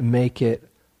can make it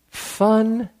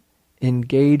fun,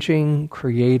 engaging,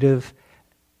 creative,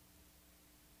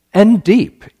 and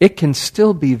deep. It can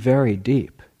still be very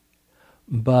deep,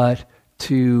 but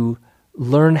to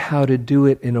learn how to do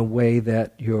it in a way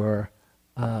that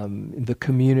the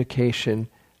communication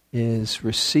is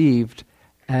received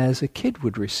as a kid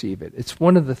would receive it. It's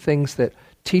one of the things that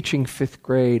teaching fifth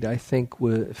grade, I think,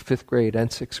 fifth grade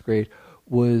and sixth grade,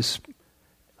 was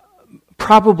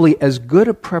probably as good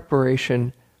a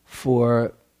preparation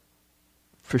for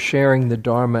sharing the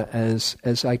Dharma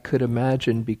as I could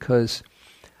imagine, because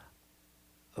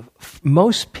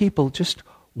most people just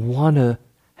want to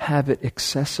have it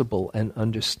accessible and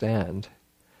understand.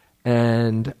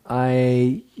 And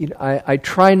I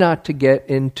try not to get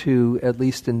into, at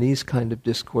least in these kind of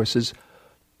discourses,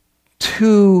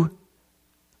 too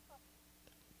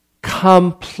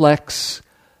complex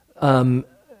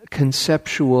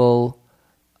conceptual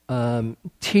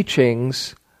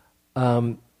teachings,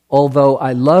 although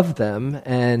I love them,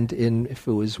 and if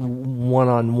it was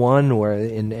one-on-one or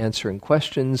in answering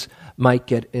questions, might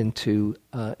get into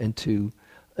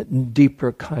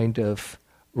deeper kind of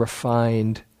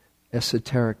refined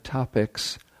esoteric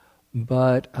topics.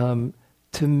 But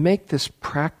to make this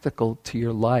practical to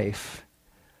your life,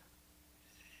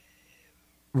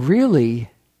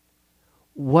 really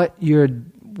what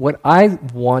I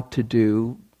want to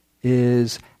do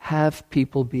is have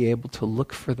people be able to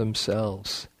look for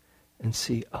themselves and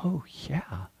see, oh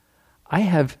yeah,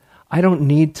 I don't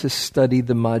need to study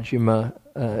the Majjhima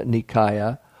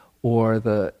Nikaya,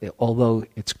 although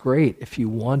it's great if you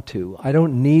want to. I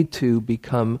don't need to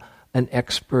become an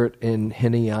expert in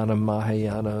Hinayana,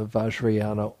 Mahayana,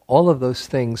 Vajrayana. All of those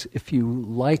things, if you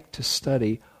like to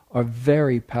study, are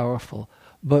very powerful.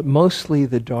 But mostly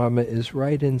the Dharma is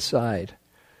right inside.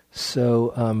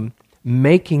 So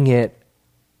making it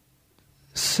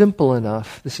simple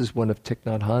enough, this is one of Thich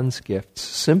Nhat Hanh's gifts,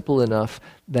 simple enough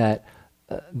that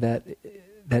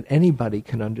anybody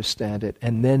can understand it,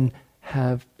 and then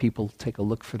have people take a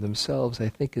look for themselves, I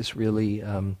think is really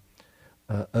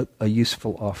a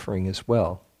useful offering as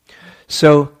well.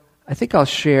 So I think I'll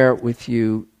share with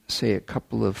you, say, a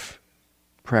couple of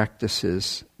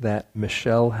practices that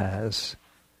Michele has.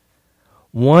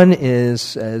 One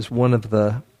is, as one of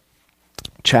the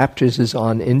chapters is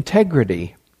on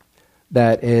integrity.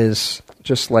 That is,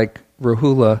 just like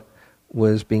Rahula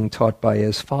was being taught by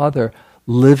his father,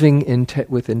 living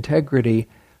with integrity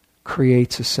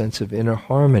creates a sense of inner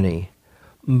harmony.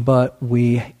 But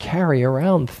we carry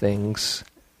around things,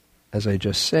 as I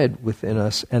just said, within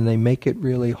us, and they make it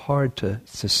really hard to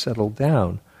settle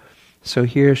down. So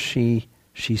here she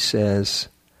says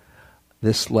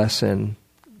this lesson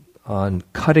on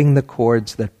cutting the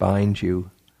cords that bind you.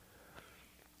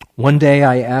 One day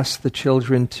I asked the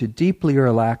children to deeply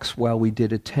relax while we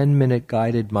did a 10-minute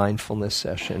guided mindfulness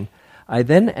session. I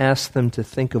then asked them to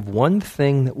think of one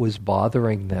thing that was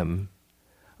bothering them,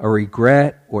 a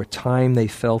regret or time they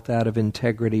felt out of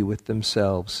integrity with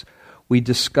themselves. We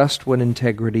discussed what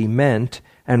integrity meant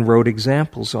and wrote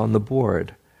examples on the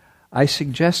board. I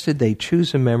suggested they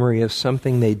choose a memory of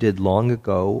something they did long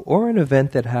ago or an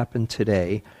event that happened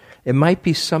today. It might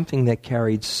be something that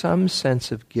carried some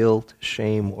sense of guilt,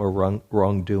 shame, or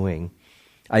wrongdoing.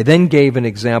 I then gave an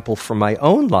example from my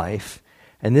own life,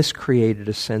 and this created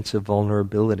a sense of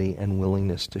vulnerability and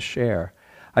willingness to share.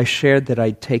 I shared that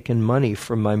I'd taken money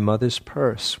from my mother's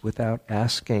purse without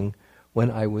asking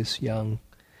when I was young.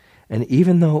 And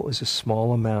even though it was a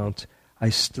small amount,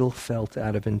 I still felt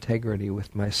out of integrity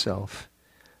with myself.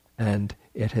 And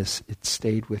it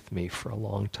stayed with me for a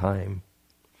long time.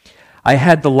 I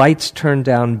had the lights turned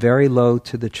down very low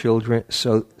to the children,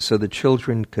 so the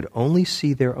children could only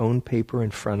see their own paper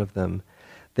in front of them.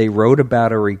 They wrote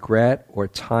about a regret or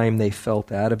time they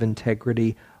felt out of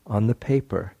integrity on the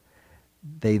paper.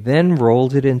 They then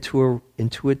rolled it into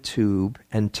a tube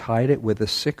and tied it with a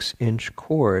 6-inch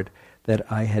cord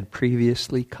that I had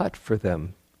previously cut for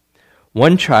them.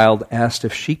 One child asked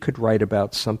if she could write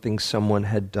about something someone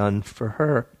had done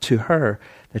to her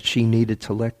that she needed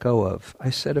to let go of. I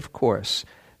said, of course.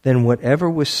 Then whatever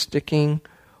was sticking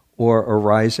or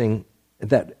arising was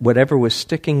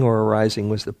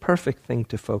the perfect thing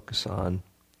to focus on.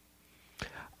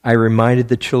 I reminded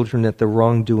the children that the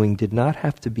wrongdoing did not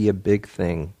have to be a big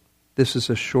thing. This is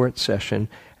a short session,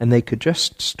 and they could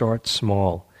just start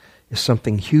small. If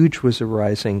something huge was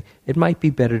arising, it might be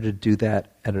better to do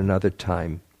that at another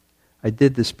time. I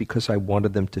did this because I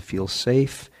wanted them to feel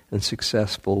safe and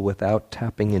successful without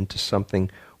tapping into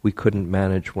something we couldn't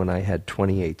manage when I had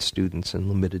 28 students and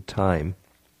limited time.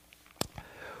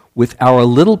 With our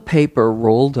little paper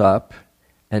rolled up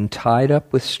and tied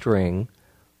up with string,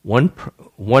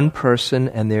 one person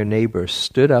and their neighbor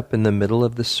stood up in the middle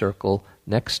of the circle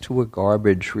next to a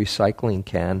garbage recycling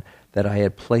can that I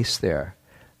had placed there.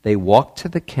 They walked to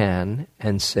the can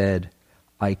and said,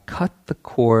 "I cut the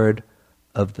cord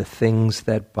of the things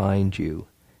that bind you.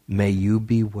 May you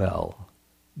be well."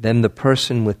 Then the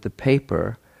person with the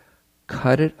paper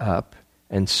cut it up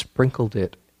and sprinkled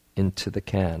it into the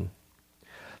can.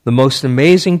 The most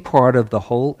amazing part of the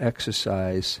whole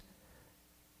exercise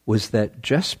was that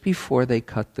just before they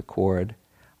cut the cord,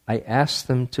 I asked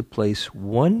them to place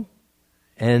one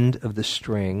end of the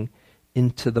string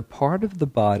into the part of the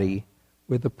body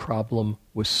where the problem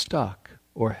was stuck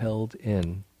or held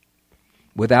in.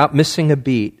 Without missing a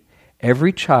beat,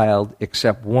 every child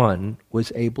except one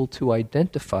was able to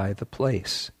identify the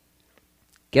place.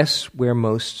 Guess where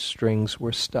most strings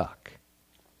were stuck?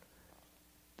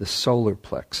 The solar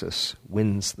plexus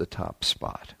wins the top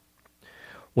spot.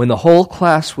 When the whole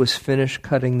class was finished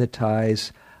cutting the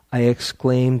ties, I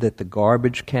exclaimed that the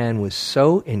garbage can was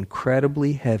so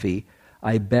incredibly heavy,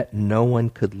 I bet no one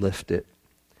could lift it.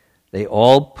 They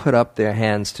all put up their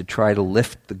hands to try to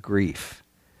lift the grief.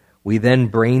 We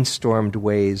then brainstormed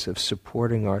ways of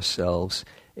supporting ourselves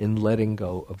in letting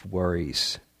go of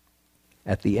worries.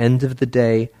 At the end of the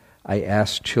day, I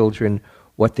asked children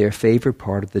what their favorite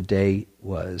part of the day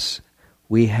was.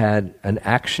 We had an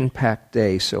action-packed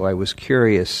day, so I was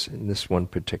curious in this one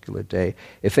particular day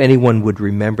if anyone would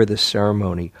remember the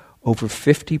ceremony. Over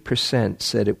 50%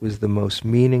 said it was the most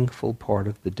meaningful part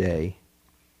of the day.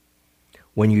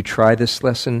 When you try this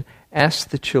lesson, ask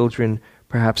the children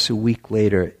perhaps a week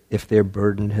later if their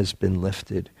burden has been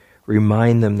lifted.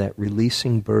 Remind them that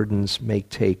releasing burdens may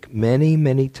take many,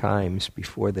 many times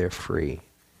before they're free.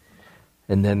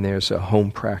 And then there's a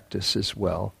home practice as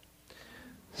well.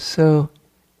 So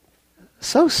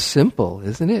simple,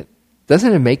 isn't it?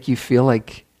 Doesn't it make you feel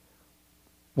like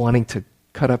wanting to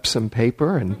cut up some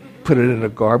paper and put it in a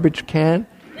garbage can?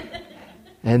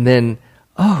 And then,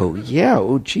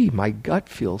 gee, my gut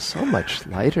feels so much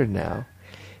lighter now.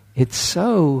 It's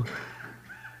so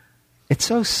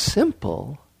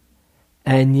simple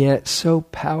and yet so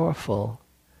powerful.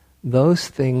 Those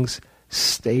things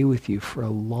stay with you for a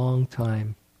long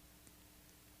time.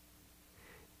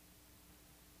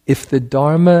 If the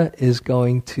Dharma is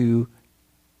going to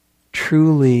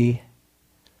truly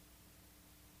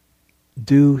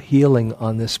do healing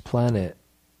on this planet,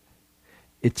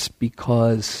 it's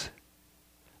because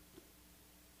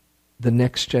the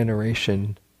next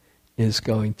generation is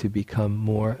going to become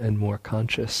more and more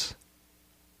conscious.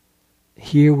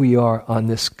 Here we are on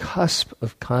this cusp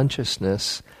of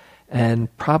consciousness,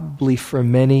 and probably for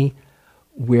many,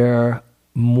 we're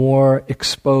more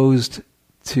exposed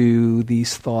to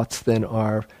these thoughts than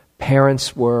our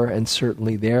parents were, and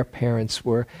certainly their parents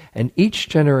were. And each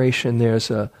generation there's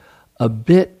a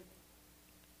bit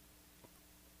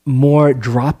more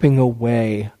dropping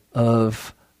away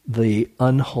of the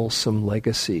unwholesome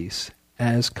legacies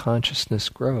as consciousness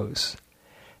grows.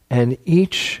 And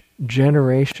each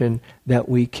generation that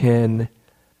we can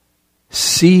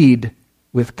seed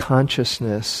with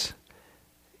consciousness,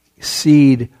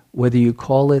 seed whether you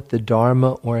call it the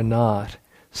Dharma or not,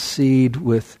 seed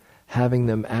with having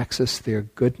them access their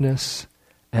goodness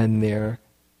and their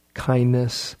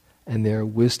kindness and their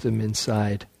wisdom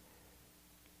inside.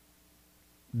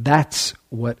 That's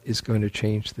what is going to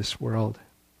change this world.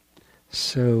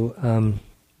 So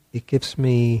it gives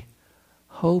me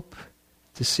hope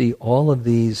to see all of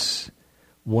these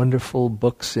wonderful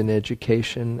books in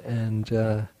education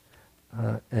and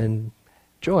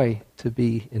joy to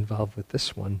be involved with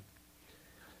this one.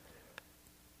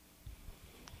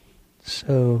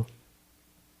 So,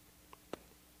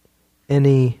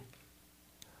 any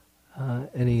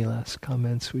last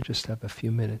comments? We just have a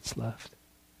few minutes left.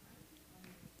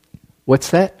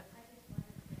 What's that?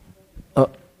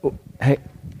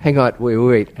 Hang on,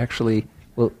 wait. Actually,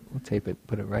 we'll tape it.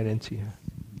 Put it right into you.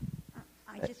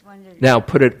 I just wondered. Now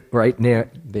put it right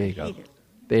near. There you go.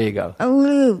 There you go.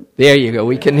 Oh, there you go.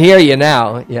 We can hear you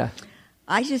now. Yeah.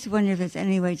 I just wonder if there's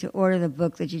any way to order the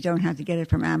book that you don't have to get it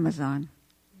from Amazon.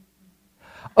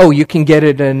 Oh, you can get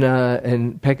it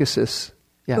in Pegasus.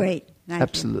 Yeah. Great. Thank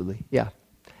Absolutely. You. Yeah.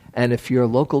 And if your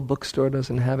local bookstore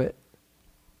doesn't have it,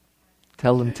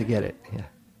 tell them to get it. Yeah.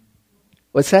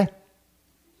 What's that?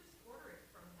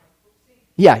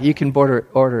 Yeah, you can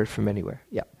order it from anywhere.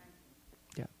 Yeah.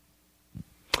 Yeah.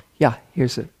 Yeah,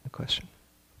 here's a question.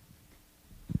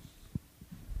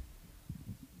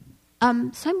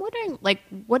 So I'm wondering,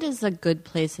 what is a good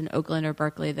place in Oakland or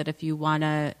Berkeley that if you want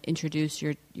to introduce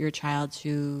your child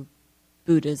to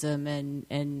Buddhism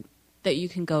and that you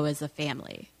can go as a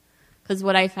family? Because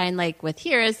what I find with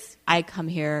here is I come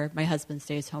here, my husband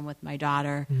stays home with my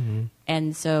daughter, mm-hmm.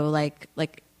 and so like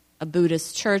a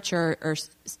Buddhist church or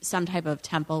some type of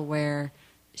temple where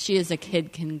she as a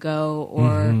kid can go,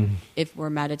 or if we're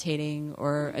meditating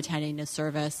or attending a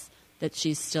service, that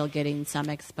she's still getting some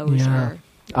exposure.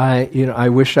 Yeah. I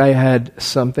wish I had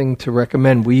something to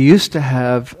recommend. We used to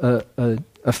have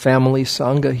a family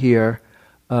sangha here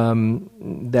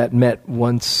that met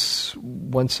once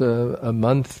a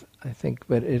month, I think,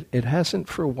 but it hasn't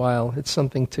for a while. It's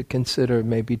something to consider,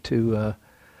 maybe to.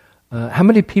 How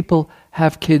many people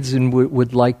have kids and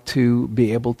would like to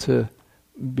be able to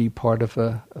be part of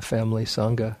a family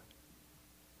sangha?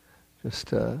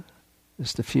 Just a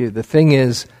few. The thing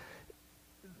is,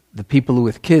 the people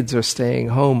with kids are staying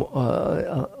home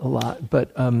a lot,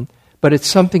 but it's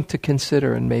something to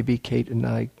consider, and maybe Kate and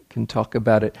I can talk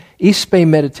about it. East Bay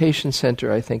Meditation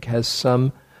Center, I think, has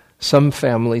some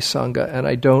family sangha, and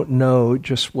I don't know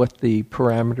just what the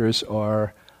parameters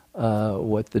are,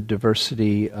 what the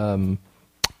diversity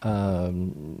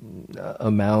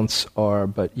amounts are,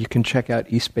 but you can check out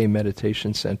East Bay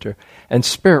Meditation Center. And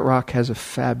Spirit Rock has a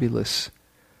fabulous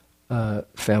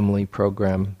family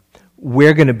program.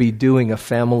 We're going to be doing a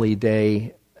family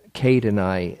day, Kate and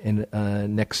I, in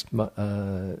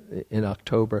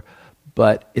October,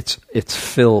 but it's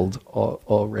filled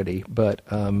already. But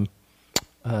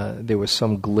there was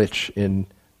some glitch in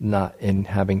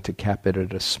having to cap it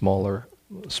at a smaller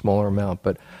amount.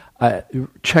 But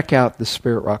check out the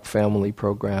Spirit Rock Family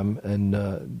Program, and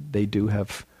they do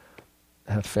have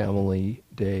family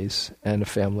days and a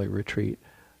family retreat.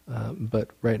 But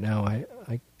right now,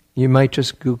 you might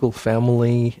just Google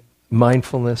family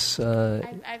mindfulness.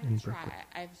 I've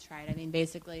tried. I mean,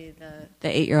 basically, the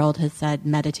 8-year-old has said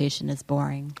meditation is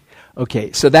boring.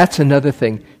 Okay, so that's another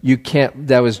thing. You can't.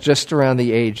 That was just around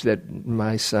the age that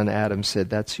my son Adam said,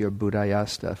 "That's your Budaya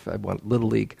stuff. I want Little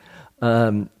League."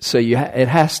 So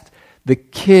the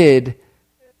kid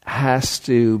has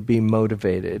to be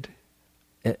motivated,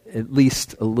 at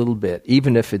least a little bit,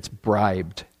 even if it's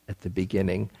bribed at the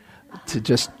beginning, to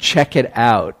just check it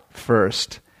out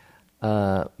first.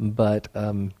 But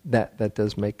that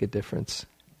does make a difference.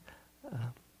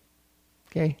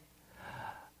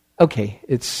 Okay,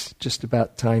 it's just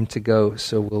about time to go.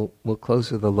 So we'll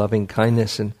close with a loving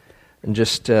kindness and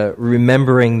just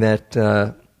remembering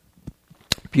that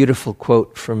beautiful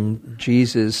quote from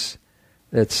Jesus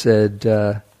that said,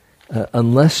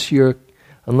 "Unless you're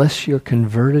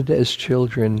converted as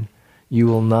children, you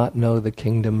will not know the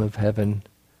kingdom of heaven."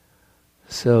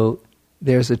 So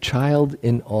there's a child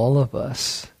in all of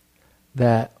us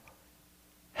that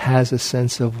has a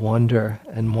sense of wonder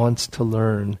and wants to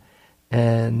learn.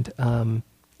 And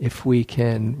if we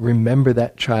can remember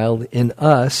that child in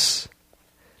us,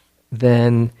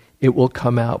 then it will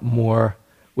come out more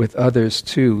with others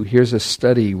too. Here's a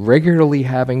study. Regularly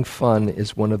having fun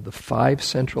is one of the 5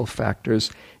 central factors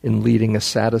in leading a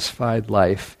satisfied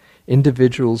life.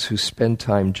 Individuals who spend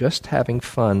time just having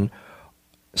fun,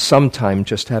 sometime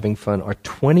just having fun, are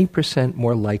 20%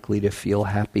 more likely to feel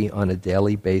happy on a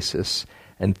daily basis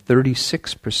and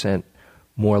 36%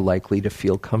 more likely to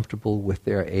feel comfortable with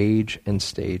their age and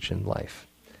stage in life.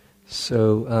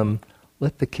 So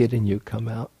let the kid in you come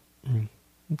out.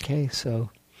 Okay, so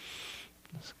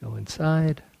let's go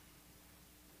inside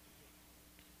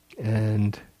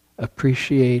and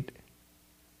appreciate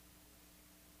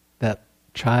that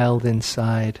child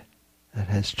inside that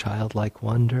has childlike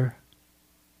wonder.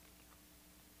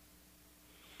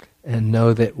 And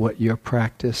know that what your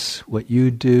practice, what you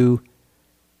do,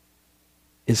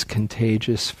 is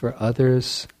contagious for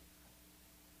others,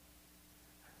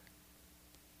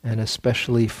 and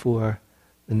especially for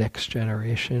the next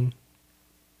generation.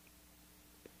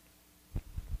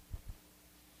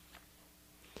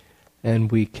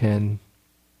 And we can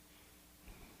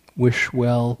wish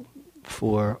well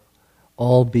for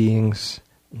all beings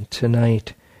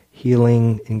tonight,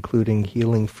 healing, including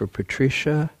healing for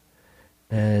Patricia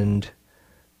and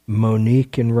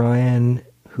Monique and Ryan,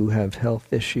 who have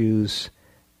health issues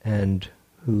and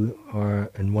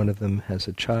one of them has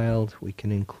a child. We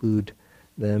can include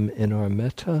them in our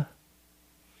metta.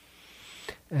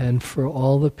 And for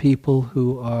all the people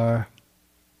who are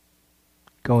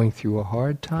going through a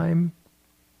hard time,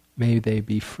 may they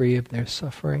be free of their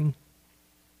suffering.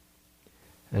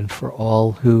 And for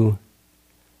all who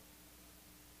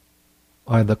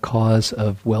are the cause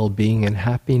of well-being and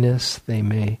happiness, they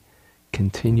may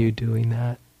continue doing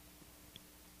that.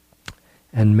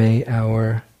 And may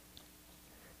our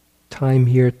time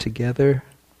here together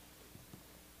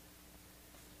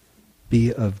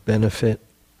be of benefit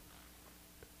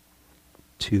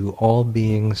to all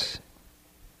beings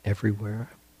everywhere.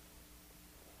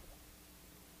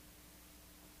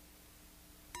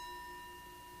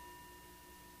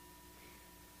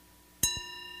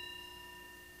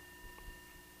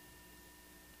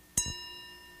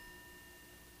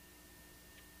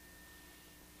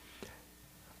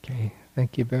 Okay,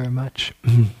 thank you very much.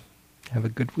 Have a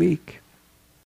good week.